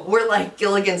helpful. We're like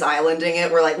Gilligan's Islanding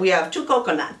it. We're like, we have 2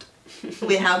 coconut.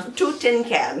 We have 2 tin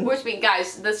cans. Which means,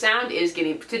 guys, the sound is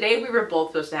getting... Today we were both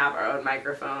supposed to have our own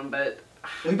microphone, but...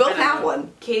 We both have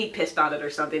one. Katie pissed on it or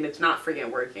something. It's not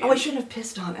friggin' working. Oh, I shouldn't have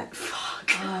pissed on it.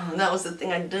 Fuck. Oh, that was the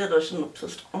thing I did. I shouldn't have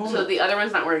pissed on it. So the other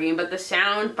one's not working, but the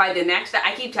sound by the next...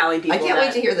 I keep telling people I can't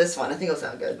wait to hear this one. I think it'll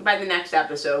sound good. By the next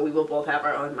episode, we will both have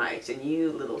our own mics, and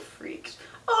you little freaks.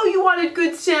 Oh, you wanted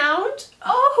good sound?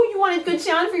 Oh, you wanted good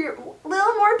sound for your...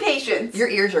 Little more patience. Your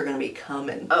ears are going to be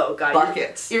coming. Oh, God.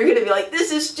 Buckets. You're going to be like,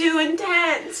 this is too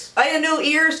intense. I had no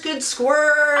ears could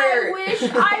squirt. I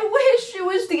wish it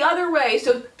was the other way.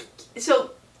 So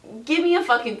give me a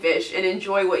fucking fish and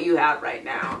enjoy what you have right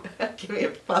now. Give me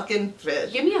a fucking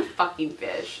fish. Give me a fucking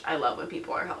fish. I love when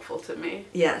people are helpful to me.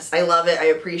 Yes, I love it. I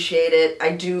appreciate it.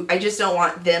 I just don't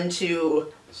want them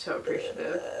to... So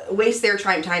appreciative. Waste their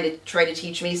time to try to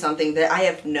teach me something that I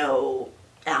have no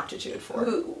aptitude for.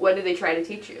 What did they try to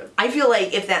teach you? I feel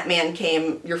like if that man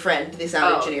came, your friend, the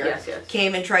sound engineer, yes.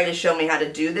 came and tried to show me how to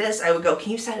do this, I would go,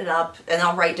 can you set it up? And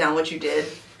I'll write down what you did.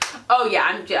 Oh,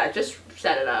 yeah, just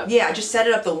set it up. Yeah, just set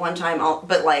it up the one time,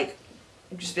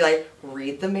 just be like,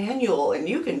 read the manual and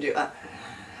you can do it.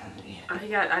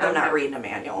 I'm not reading a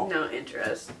manual. No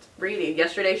interest. Reading.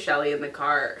 Yesterday, Shelly in the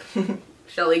car...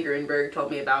 Shelly Grunberg told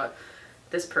me about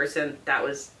this person that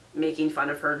was making fun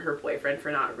of her and her boyfriend for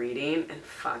not reading. And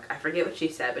fuck, I forget what she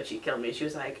said, but she killed me. She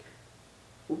was like,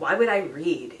 why would I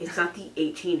read? It's not the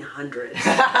 1800s.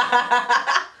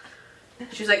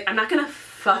 She was like, I'm not gonna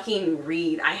fucking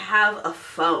read. I have a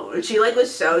phone. She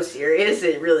was so serious,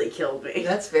 it really killed me.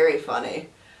 That's very funny.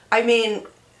 I mean,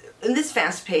 in this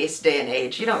fast-paced day and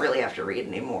age, you don't really have to read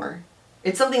anymore.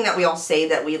 It's something that we all say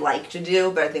that we like to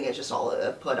do, but I think it's just all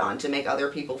put on to make other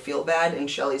people feel bad, and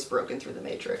Shelley's broken through the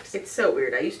matrix. It's so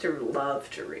weird. I used to love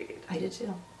to read. I did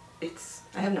too.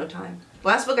 I have no time.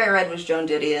 Last book I read was Joan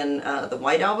Didion, The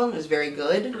White Album. It was very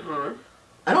good. Uh-huh.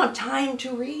 I don't have time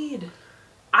to read.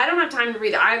 I don't have time to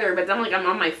read either, but then I'm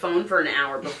on my phone for an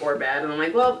hour before bed, and I'm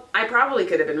like, well, I probably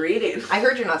could have been reading. I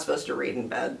heard you're not supposed to read in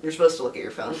bed. You're supposed to look at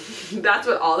your phone. That's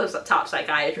what all the top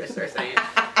psychiatrists are saying.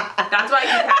 That's why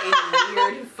I keep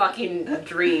having weird fucking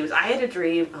dreams. I had a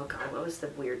dream, oh god, what was the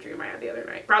weird dream I had the other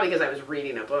night? Probably because I was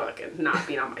reading a book and not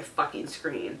being on my fucking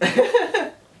screen.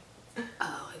 I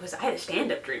had a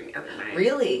stand-up dream the other night.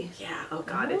 Really? Yeah, oh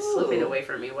god, it's slipping away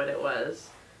from me what it was.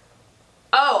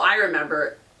 Oh, I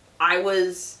remember. I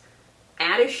was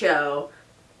at a show.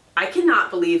 I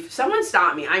cannot believe someone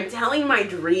stopped me. I'm telling my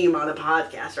dream on a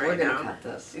podcast right now. We're gonna cut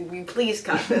this. Please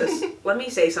cut this. Let me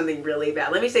say something really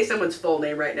bad. Let me say someone's full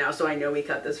name right now so I know we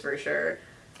cut this for sure.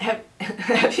 I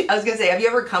was gonna say, have you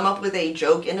ever come up with a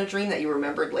joke in a dream that you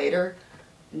remembered later?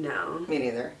 No. Me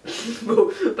neither.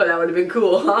 But that would have been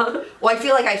cool, huh? Well, I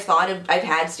feel like I've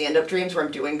had stand-up dreams where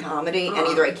I'm doing comedy, and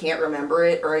either I can't remember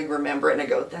it, or I remember it and I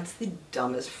go, that's the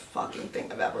dumbest fucking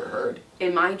thing I've ever heard.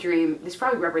 In my dream, this is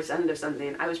probably representative of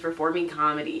something, I was performing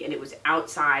comedy, and it was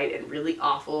outside and really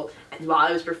awful, and while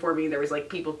I was performing, there was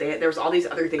people there was all these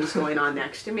other things going on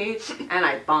next to me, and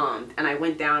I bombed, and I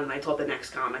went down and I told the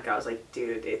next comic, I was like,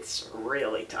 dude, it's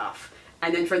really tough.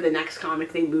 And then for the next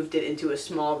comic, they moved it into a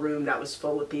small room that was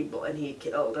full of people, and he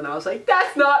killed. And I was like,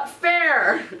 that's not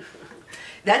fair!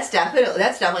 That's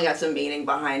definitely got some meaning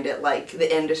behind it. Like,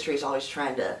 the industry's always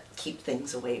trying to keep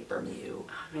things away from you.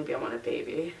 Maybe I want a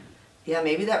baby. Yeah,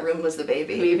 maybe that room was the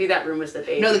baby. Maybe that room was the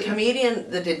baby. No, the comedian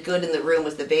that did good in the room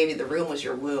was the baby. The room was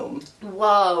your womb.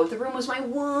 Whoa, the room was my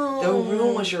womb. The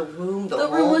room was your womb the whole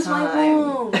time. The room was my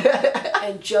womb.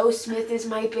 And Joe Smith is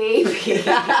my baby.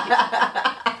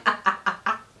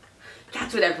 That's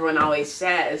That's what everyone always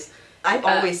says. I've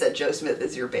always said Joe Smith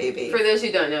is your baby. For those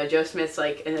who don't know, Joe Smith's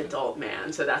like an adult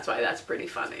man, so that's why that's pretty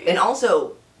funny. And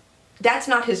also, that's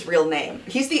not his real name.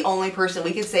 He's the only person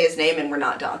we could say his name and we're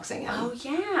not doxing him. Oh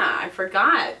yeah, I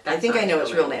forgot. I think I know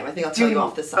his real name. I think I'll tell you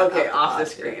off the side. Okay, off the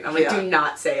screen. I'm like, do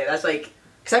not say it. That's like...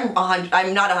 Because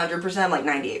I'm not 100%, I'm like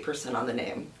 98% on the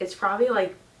name. It's probably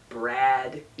like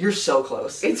Brad. You're so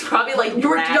close. It's probably like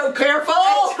Brad. You're careful!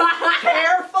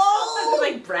 Careful! It's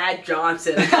like Brad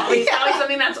Johnson. It's probably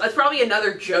something it's probably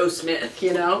another Joe Smith,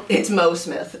 you know? It's Mo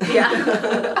Smith.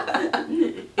 Yeah.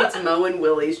 It's Mo and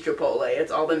Willie's Chipotle.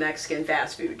 It's all the Mexican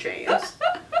fast food chains.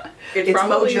 It's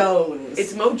Mo Jones.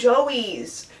 It's Mo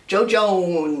Joey's. Joe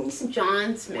Jones.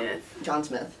 John Smith. John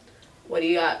Smith. What do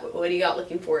you got? What do you got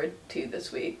looking forward to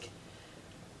this week?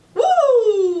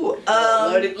 Woo!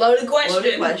 Loaded question.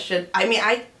 Loaded question. I mean,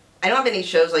 I don't have any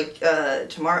shows like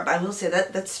tomorrow, but I will say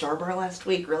that Star Bar last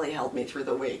week really helped me through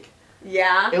the week.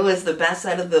 Yeah. It was the best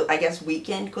side of the, I guess,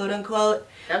 weekend, quote unquote.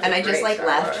 And I just like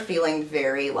left feeling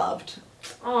very loved.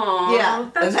 Aww. Yeah,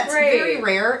 and that's great. very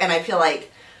rare, and I feel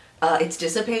like it's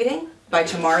dissipating. By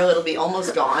tomorrow, it'll be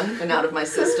almost gone and out of my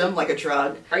system like a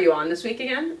drug. Are you on this week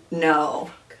again?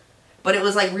 No, but it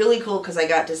was like really cool because I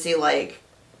got to see like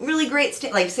really great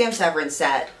like Sam Severin's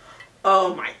set.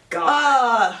 Oh my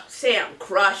god. Sam,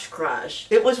 crush.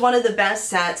 It was one of the best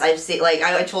sets I've seen. Like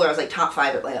I told her, I was like top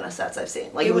 5 Atlanta sets I've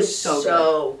seen. Like it was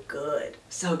so good.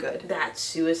 So good. That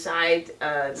suicide,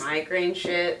 migraine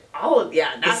shit. All of the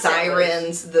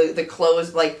sirens, the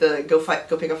clothes, like the go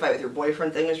pick a fight with your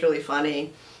boyfriend thing was really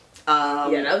funny.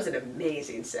 Yeah, that was an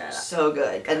amazing set. So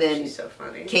good. God, and then she's so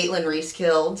funny. Caitlin Reese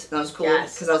killed. And that was cool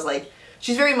Yes. because I was like,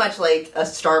 she's very much like a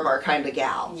Star Bar kind of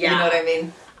gal. Yeah. You know what I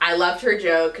mean? I loved her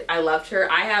joke. I loved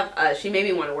her. I have, she made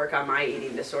me want to work on my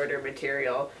eating disorder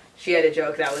material. She had a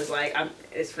joke that was like,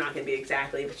 it's not going to be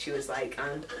exactly, but she was like,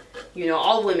 you know,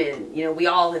 all women, you know, we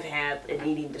all have had an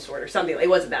eating disorder. Something, it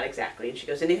wasn't that exactly. And she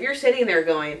goes, and if you're sitting there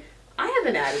going, I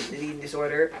haven't had an eating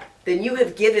disorder, then you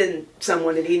have given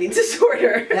someone an eating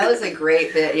disorder. That was a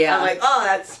great bit, yeah. I'm like,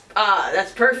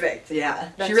 that's perfect. Yeah.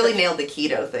 That's she really nailed the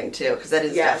keto thing, too, because that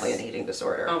is definitely an eating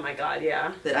disorder. Oh my god,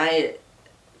 yeah. That I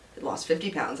lost 50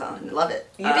 pounds on. I love it.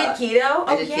 You did keto?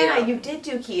 I did keto. You did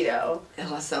do keto. I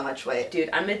lost so much weight. Dude,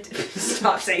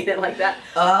 stop saying it like that.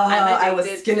 I was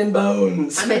skin and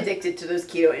bones. I'm addicted to those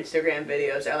keto Instagram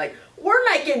videos. They're like, we're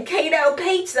making keto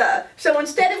pizza. So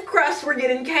instead of crust, we're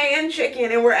getting canned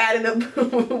chicken and we're adding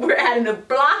a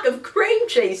block of cream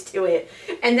cheese to it.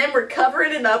 And then we're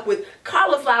covering it up with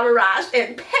cauliflower rice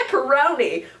and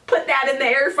pepperoni. Put that in the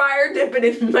air fryer, dip it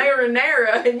in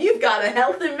marinara, and you've got a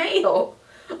healthy meal.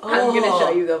 I'm going to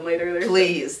show you them later.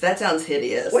 Please, that sounds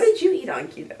hideous. What did you eat on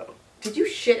keto? Did you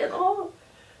shit at all?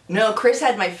 No, Chris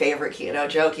had my favorite keto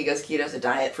joke. He goes, keto's a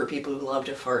diet for people who love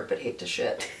to fart but hate to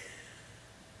shit.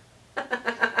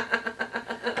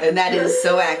 And that is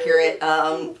so accurate.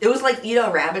 It was like, you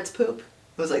know, rabbit's poop.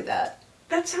 It was like that.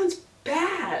 That sounds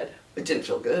bad. It didn't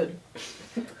feel good.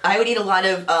 I would eat a lot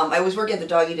of, I was working at the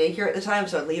doggy daycare at the time,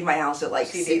 so I'd leave my house at like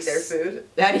 6. Eat their food?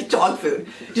 I'd eat dog food.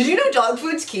 Did you know dog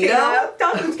food's keto?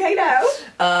 Dog food's keto.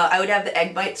 I would have the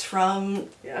egg bites from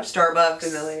Starbucks.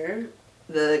 Familiar.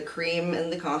 The cream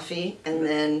and the coffee, and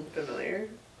then familiar.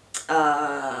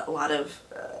 A lot of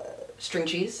string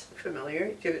cheese.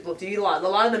 Familiar. Do you eat a lot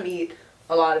of them eat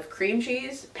a lot of cream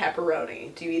cheese,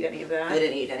 pepperoni. Do you eat any of that? I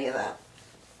didn't eat any of that.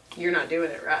 You're not doing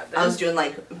it right then. I was doing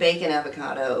like bacon,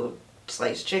 avocado,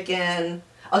 sliced chicken.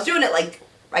 I was doing it like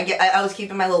I was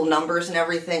keeping my little numbers and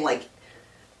everything. Like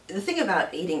the thing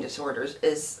about eating disorders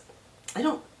is I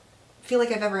don't feel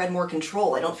like I've ever had more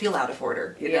control. I don't feel out of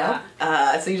order, you know?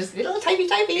 So you just typey.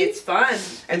 It's fun.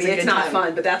 I mean, it's not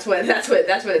fun, but that's what it This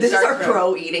starts is our from.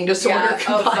 pro eating disorder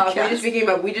podcast.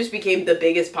 Fuck, we just became the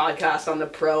biggest podcast on the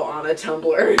pro on a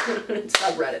Tumblr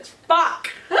subreddits. Fuck,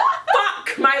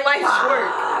 my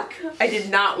life's work. I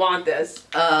did not want this.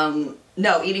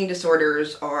 No, eating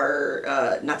disorders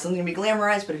are not something to be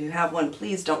glamorized, but if you have one,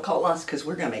 please don't call us because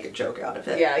we're going to make a joke out of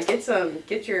it. Yeah, it's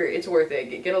worth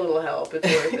it. Get a little help. It's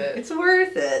worth it. It's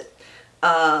worth it.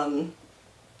 And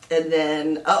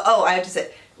then, I have to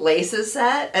say, Lace's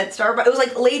set at Starbucks, it was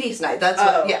like ladies' night. That's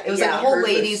what, it was like a whole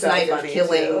ladies' night of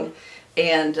killing. Too.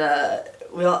 And,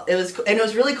 it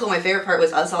was really cool. My favorite part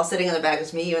was us all sitting in the back. It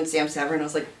was me, you, and Sam Severin. I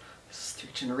was like, this is 3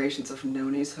 generations of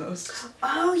Noni's hosts.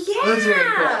 Oh, yeah. It was very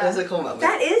cool. It was a cool moment.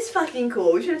 That is fucking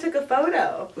cool. We should have took a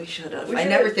photo. We should have. I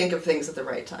never think of things at the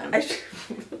right time.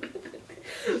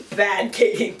 Bad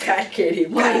Katie.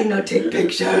 Why do you not take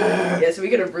pictures? Yeah, so we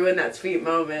could have ruined that sweet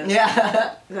moment.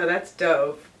 Yeah. No, that's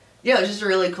dope. Yeah, it was just a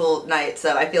really cool night.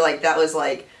 So I feel like that was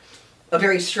like a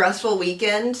very stressful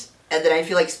weekend. And then I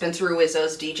feel like Spencer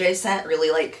Ruizzo's DJ set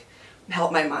really like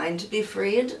helped my mind be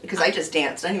freed because I just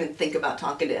danced. I didn't even think about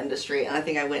talking to industry, and I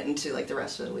think I went into like the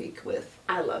rest of the week with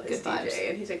I love his good DJ, vibes.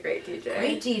 and he's a great DJ.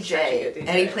 Great Such a DJ. good DJ.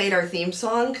 And he played our theme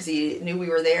song because he knew we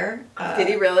were there. Did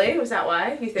he really? Was that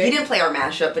why? You think? He didn't play our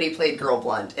mashup, but he played Girl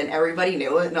Blunt, and everybody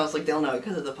knew it. And I was like, they'll know it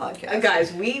because of the podcast.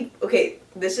 Guys,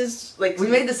 this is like we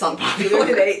made the song popular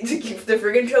popular. today to keep the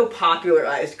friggin' show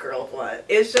popularized Girl Blunt.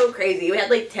 It was so crazy. We had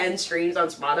like 10 streams on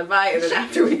Spotify, and then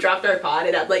after we dropped our pod,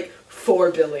 it had like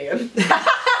 4 billion.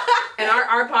 And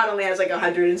our pod only has like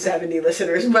 170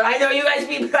 listeners, but I know you guys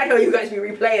be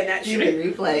replaying that You shit.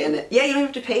 can replay and yeah, you don't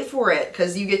have to pay for it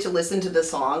because you get to listen to the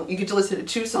song. You get to listen to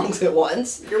 2 songs at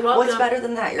once. You're welcome. What's better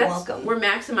than that? You're welcome. We're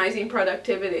maximizing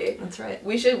productivity. That's right.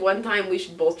 We should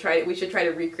try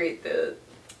to recreate the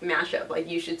mashup. Like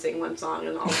you should sing one song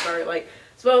and I'll start like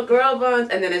smoke girl buns,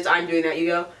 and then as I'm doing that, you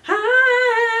go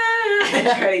hi and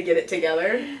try to get it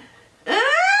together.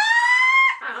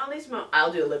 I only smoke.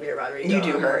 I'll do Olivia Rodrigo. You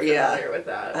do I'm her, more yeah. familiar with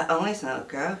that. I only smoke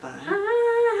girl bun.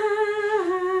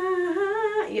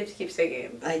 You have to keep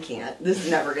singing. I can't. This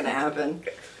is never gonna happen.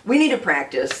 We need to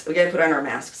practice. We gotta put on our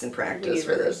masks and practice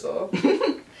for this. What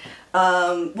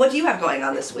do you have going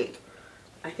on this week?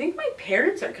 I think my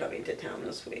parents are coming to town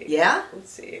this week. Yeah? Let's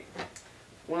see.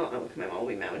 Well, my mom will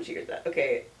be mad when she hears that.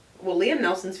 Okay. Well, Liam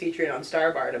Nelson's featuring on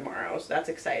Star Bar tomorrow, so that's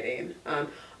exciting.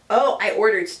 I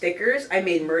ordered stickers. I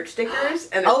made merch stickers.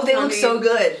 And They look so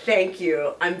good. Thank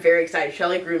you. I'm very excited.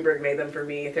 Shelley Grunberg made them for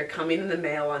me. They're coming in the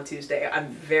mail on Tuesday. I'm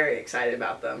very excited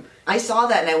about them. I saw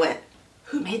that and I went,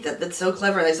 who made that? That's so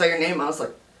clever. And I saw your name. I was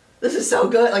like, this is so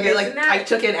good. Like, I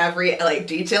took in every like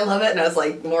detail of it, and I was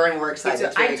like more and more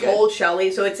excited. I told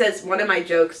Shelley. So it says one of my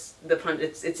jokes. The pun.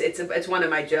 It's one of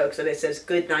my jokes, and it says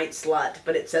 "Good night, slut,"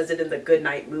 but it says it in the "Good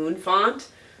night, moon" font.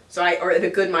 So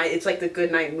it's like the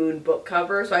Good Night Moon book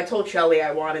cover. So I told Shelley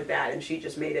I wanted that, and she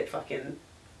just made it fucking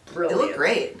brilliant. They look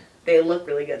great. They look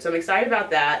really good. So I'm excited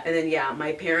about that. And then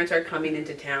my parents are coming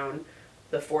into town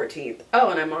the 14th.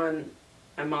 Oh, and I'm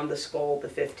on the Skull the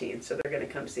 15th, so they're gonna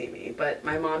come see me. But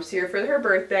my mom's here for her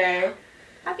birthday.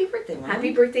 Happy birthday, Mom.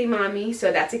 Happy birthday, Mommy.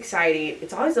 So that's exciting.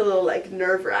 It's always a little like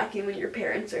nerve-wracking when your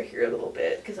parents are here a little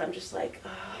bit, because I'm just like,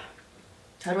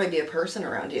 how do I be a person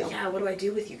around you? yeah, what do I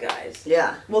do with you guys?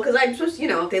 Yeah. Well, because I'm supposed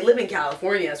to, they live in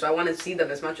California, so I want to see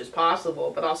them as much as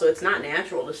possible, but also it's not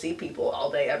natural to see people all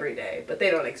day, every day, but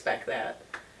they don't expect that.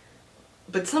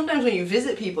 But sometimes when you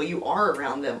visit people, you are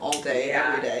around them all day,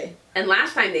 every day. And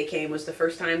last time they came was the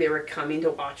first time they were coming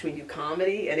to watch me do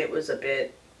comedy, and it was a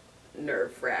bit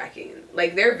nerve-wracking.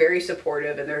 Like, they're very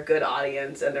supportive, and they're a good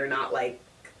audience, and they're not, like,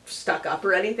 stuck up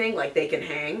or anything. Like, they can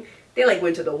hang. They, like,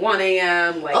 went to the 1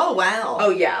 a.m. Like, oh, wow. Oh,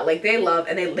 yeah. Like, they love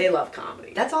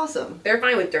comedy. That's awesome. They're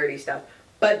fine with dirty stuff.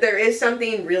 But there is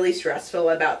something really stressful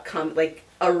about,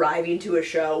 arriving to a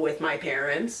show with my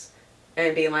parents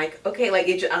and being like, okay,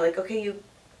 okay,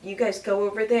 you guys go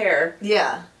over there.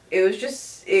 Yeah. It was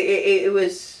just, it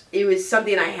was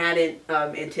something I hadn't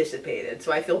anticipated,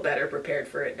 so I feel better prepared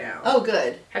for it now. Oh,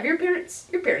 good. Have your parents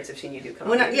have seen you do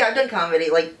comedy? I've done comedy.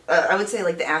 Like, I would say,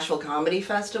 like, the Asheville Comedy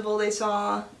Festival they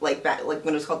saw, like when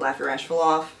it was called Laugh Your Asheville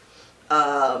Off.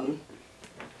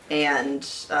 And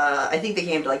I think they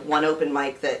came to, like, one open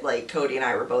mic that, like, Cody and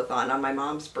I were both on my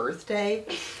mom's birthday.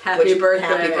 Happy birthday.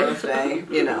 Happy birthday,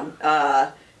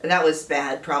 and that was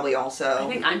bad, probably also. I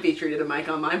think I'm featured at a mic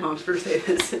on my mom's birthday.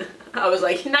 I was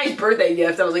like, nice birthday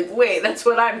gift. I was like, wait, that's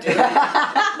what I'm doing.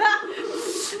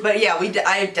 But yeah,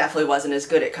 I definitely wasn't as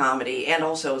good at comedy, and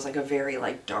also it was like a very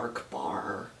like dark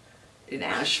bar in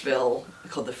Asheville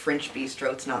called the French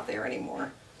Bistro. It's not there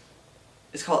anymore.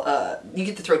 It's called you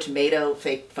get to throw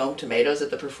fake foam tomatoes at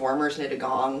the performers and hit a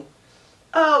gong.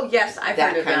 Oh yes, I've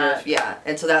heard of that. Yeah,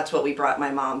 and so that's what we brought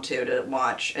my mom to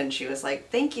watch, and she was like,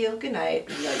 "Thank you, good night."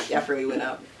 And, like, after we went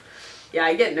up. Yeah,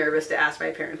 I get nervous to ask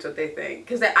my parents what they think,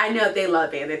 because I know they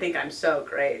love me and they think I'm so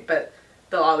great, but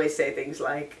they'll always say things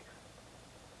like,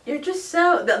 "You're just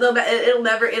so."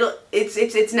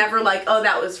 It's never like, "Oh,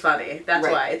 that was funny." That's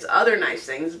right. why it's other nice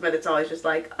things, but it's always just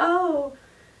like, "Oh,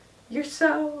 you're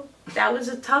so." That was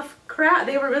a tough crowd.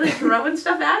 They were really throwing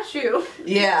stuff at you.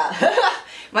 Yeah.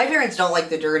 My parents don't like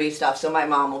the dirty stuff, so my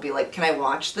mom will be like, "Can I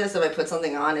watch this if I put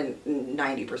something on?" And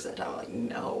 90% of the time I'm like,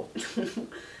 "No."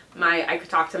 I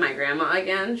talked to my grandma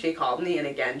again. She called me, and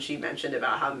again she mentioned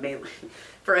about how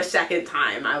for a second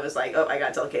time I was like, "Oh, I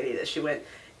gotta tell Katie this." She went,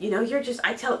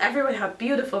 I tell everyone how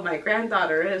beautiful my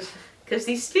granddaughter is, because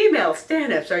these female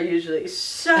stand-ups are usually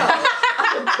so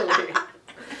ugly.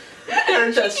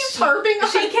 And she keeps harping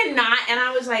on. She cannot, and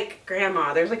I was like,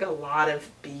 "Grandma, there's like a lot of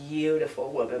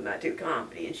beautiful women that do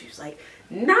comedy," and she was like,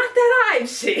 "Not that I've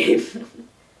seen."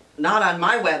 Not on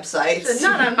my website. It's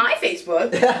not on my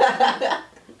Facebook.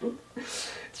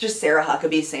 It's just Sarah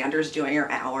Huckabee Sanders doing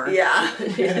her hour.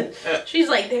 Yeah. She's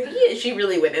like, there he is. She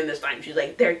really went in this time. She's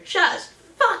like, they're just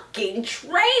fucking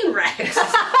train wrecks.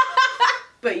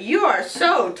 But you are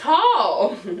so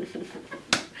tall.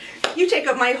 You take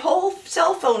up my whole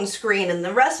cell phone screen and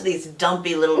the rest of these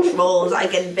dumpy little trolls I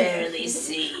can barely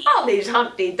see. All these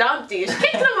Humpty Dumptys,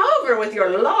 kick them over with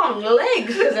your long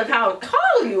legs because of how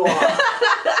tall you are.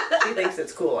 She thinks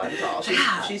it's cool I'm tall.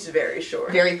 She's very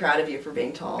short. Very proud of you for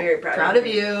being tall. Very proud of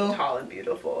you. Tall and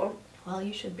beautiful. Well,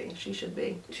 you should be. She should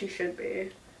be. She should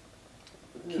be.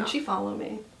 Can she follow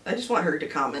me? I just want her to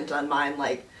comment on mine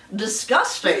like,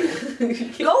 disgusting.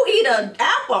 Go eat an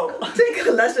apple. Take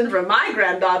a lesson from my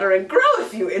granddaughter and grow a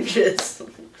few inches.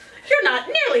 You're not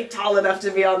nearly tall enough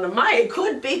to be on the mic.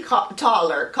 Could be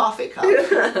taller. Coffee cup.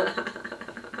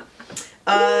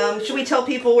 Should we tell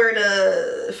people where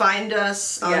to find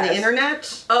us on the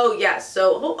internet? Oh yes.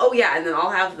 So and then I'll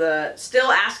have the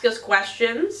still ask us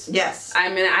questions. Yes. I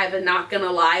have a not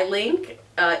gonna lie link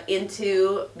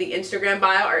into the Instagram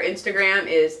bio. Our Instagram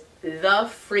is The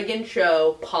Friggin'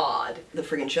 Show Pod. The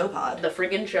Friggin' Show Pod. The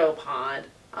Friggin' Show Pod.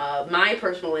 My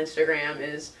personal Instagram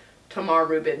is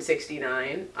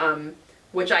TamarRubin69,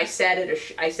 which I said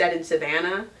I said in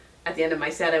Savannah. At the end of my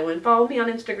set, I went, follow me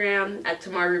on Instagram at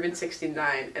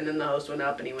TamarRubin69, and then the host went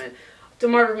up and he went,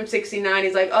 TamarRubin69.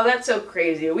 He's like, oh, that's so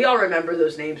crazy. We all remember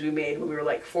those names we made when we were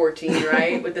like 14,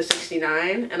 right? With the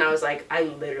 69. And I was like, I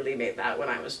literally made that when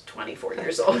I was 24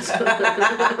 years old.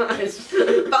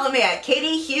 Follow me at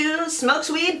Katie Hughes Smokes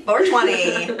Weed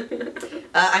 420.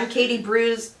 I'm Katie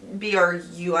Bruise,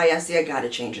 BRUISE. I gotta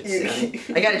change it soon.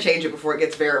 I gotta change it before it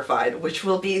gets verified, which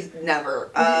will be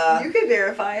never. You could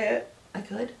verify it. I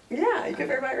could? Yeah, you could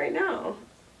verify it right now.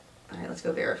 Alright, let's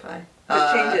go verify.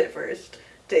 But change it first.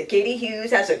 Katie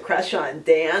Hughes has a crush on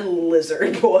Dan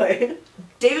Lizard Boy.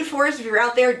 David Forrest, if you're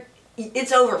out there,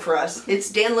 it's over for us. It's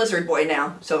Dan Lizard Boy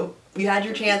now. So you had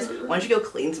your chance. Why don't you go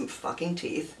clean some fucking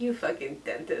teeth? You fucking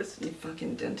dentist. You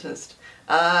fucking dentist.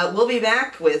 We'll be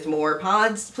back with more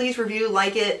pods. Please review,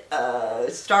 like it,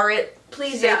 star it.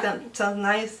 Please say something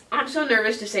nice. I'm so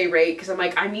nervous to say rate because I'm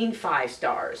like, I mean 5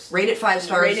 stars. Rate it 5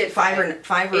 stars. Rate it five or if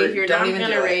you're don't not even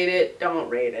gonna do it. rate it, don't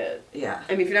rate it. Yeah.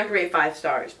 I mean, if you're not gonna rate 5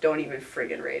 stars, don't even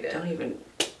friggin' rate it. Don't even.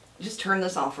 Just turn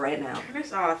this off right now. Turn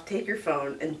this off. Take your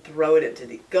phone and throw it into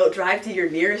the. Go drive to your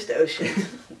nearest ocean,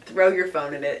 throw your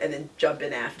phone in it, and then jump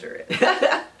in after it.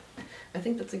 I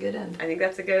think that's a good end. I think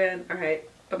that's a good end. All right.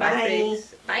 Bye-bye.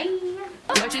 Bye. Bye.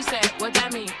 What you say? What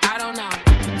that mean? I don't know.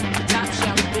 Top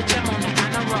shelf, bitch, I'm on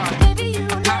the raw. Baby, you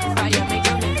know.